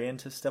Brian Harrion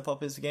to step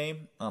up his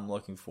game. I'm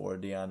looking for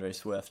DeAndre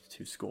Swift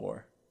to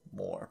score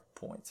more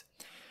points.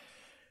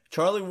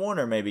 Charlie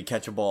Warner maybe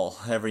catch a ball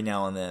every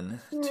now and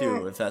then,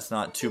 too, if that's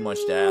not too much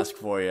to ask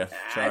for you,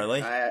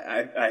 Charlie.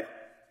 I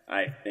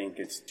think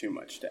it's too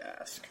much to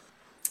ask.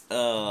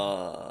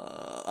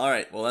 All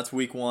right, well, that's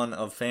week 1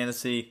 of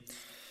fantasy.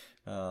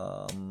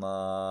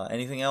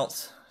 Anything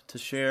else to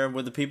share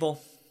with the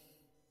people?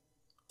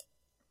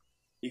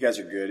 You guys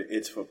are good.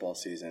 It's football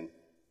season.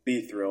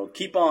 Be thrilled.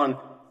 Keep on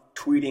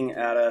tweeting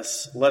at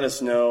us. Let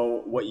us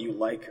know what you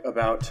like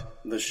about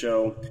the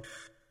show.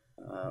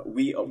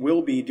 We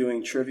will be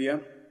doing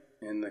trivia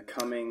in the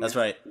coming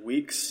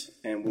weeks.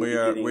 And we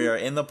are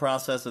in the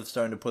process of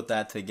starting to put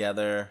that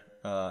together.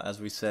 As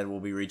we said, we'll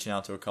be reaching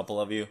out to a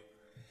couple of you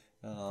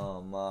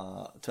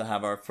to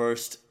have our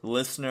first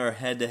listener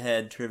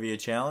head-to-head trivia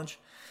challenge.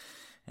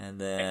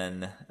 And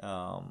then,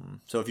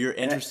 so if you're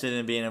interested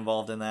in being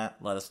involved in that,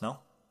 let us know.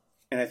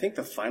 And I think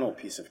the final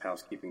piece of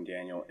housekeeping,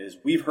 Daniel, is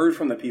we've heard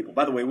from the people.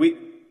 By the way,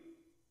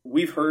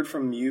 we've heard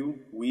from you.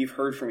 We've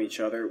heard from each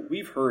other.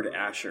 We've heard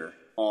Asher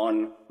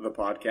on the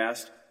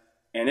podcast,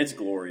 and it's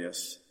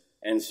glorious.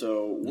 And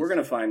so we're going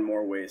to find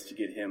more ways to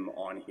get him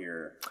on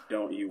here.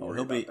 Don't you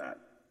worry about that.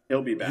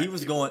 He'll be back. He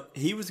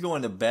was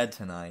going to bed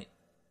tonight,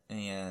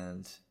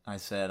 and I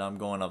said, I'm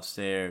going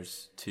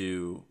upstairs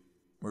to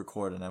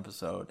record an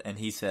episode. And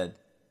he said,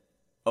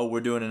 oh,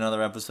 we're doing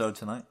another episode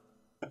tonight?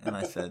 And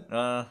I said,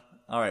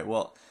 all right,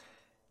 well,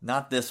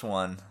 not this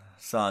one,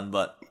 son,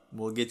 but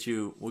we'll get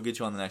you on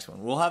the next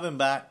one. We'll have him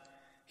back.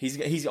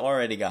 He's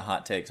already got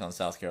hot takes on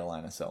South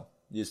Carolina, so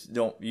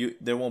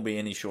there won't be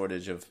any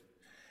shortage of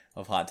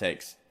hot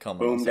takes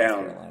coming on South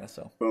Carolina.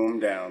 So boom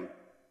down.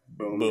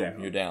 Boom, down.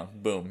 You're down.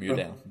 Boom, you're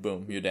down.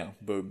 Boom, you're down.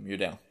 Boom, you're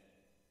down.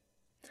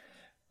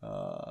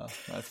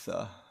 That's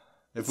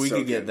if we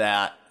could get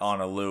that on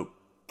a loop,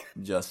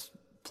 just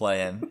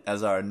playing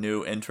as our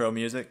new intro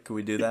music, could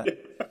we do that?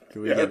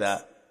 Could we get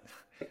that?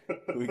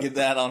 Can we get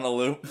that on a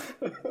loop?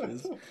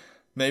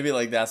 Maybe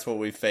that's what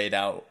we fade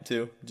out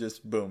to.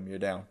 Just boom, you're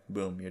down.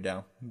 Boom, you're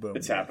down. Boom.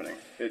 It's happening.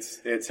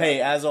 It's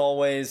Hey, as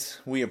always,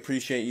 we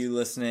appreciate you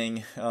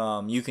listening.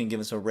 You can give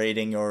us a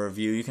rating or a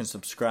review. You can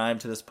subscribe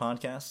to this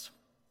podcast,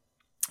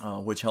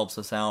 which helps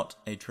us out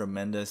a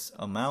tremendous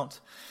amount.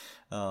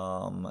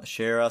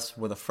 Share us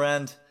with a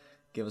friend.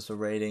 Give us a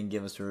rating.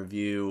 Give us a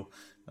review.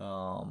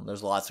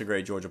 There's lots of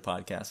great Georgia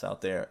podcasts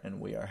out there, and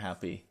we are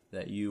happy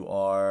that you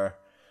are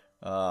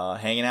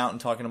hanging out and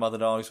talking about the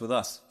dogs with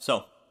us.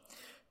 So,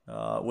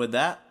 with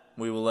that,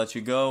 we will let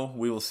you go.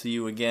 We will see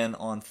you again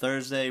on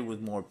Thursday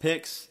with more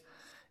picks.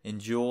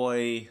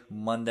 Enjoy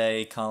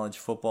Monday college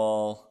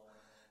football,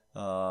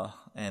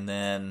 and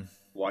then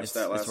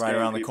it's right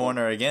around the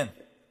corner again.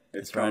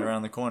 It's right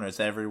around the corner.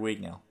 It's every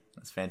week now.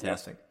 That's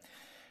fantastic. Yep.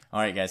 All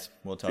right, guys.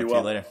 We'll talk to you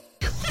later.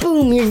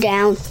 Boom, you're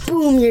down.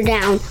 Boom, you're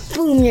down.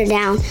 Boom, you're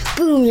down.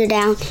 Boom, you're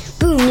down.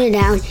 Boom, you're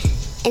down.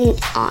 And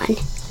on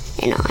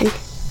and on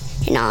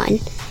and on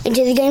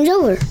until the game's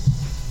over.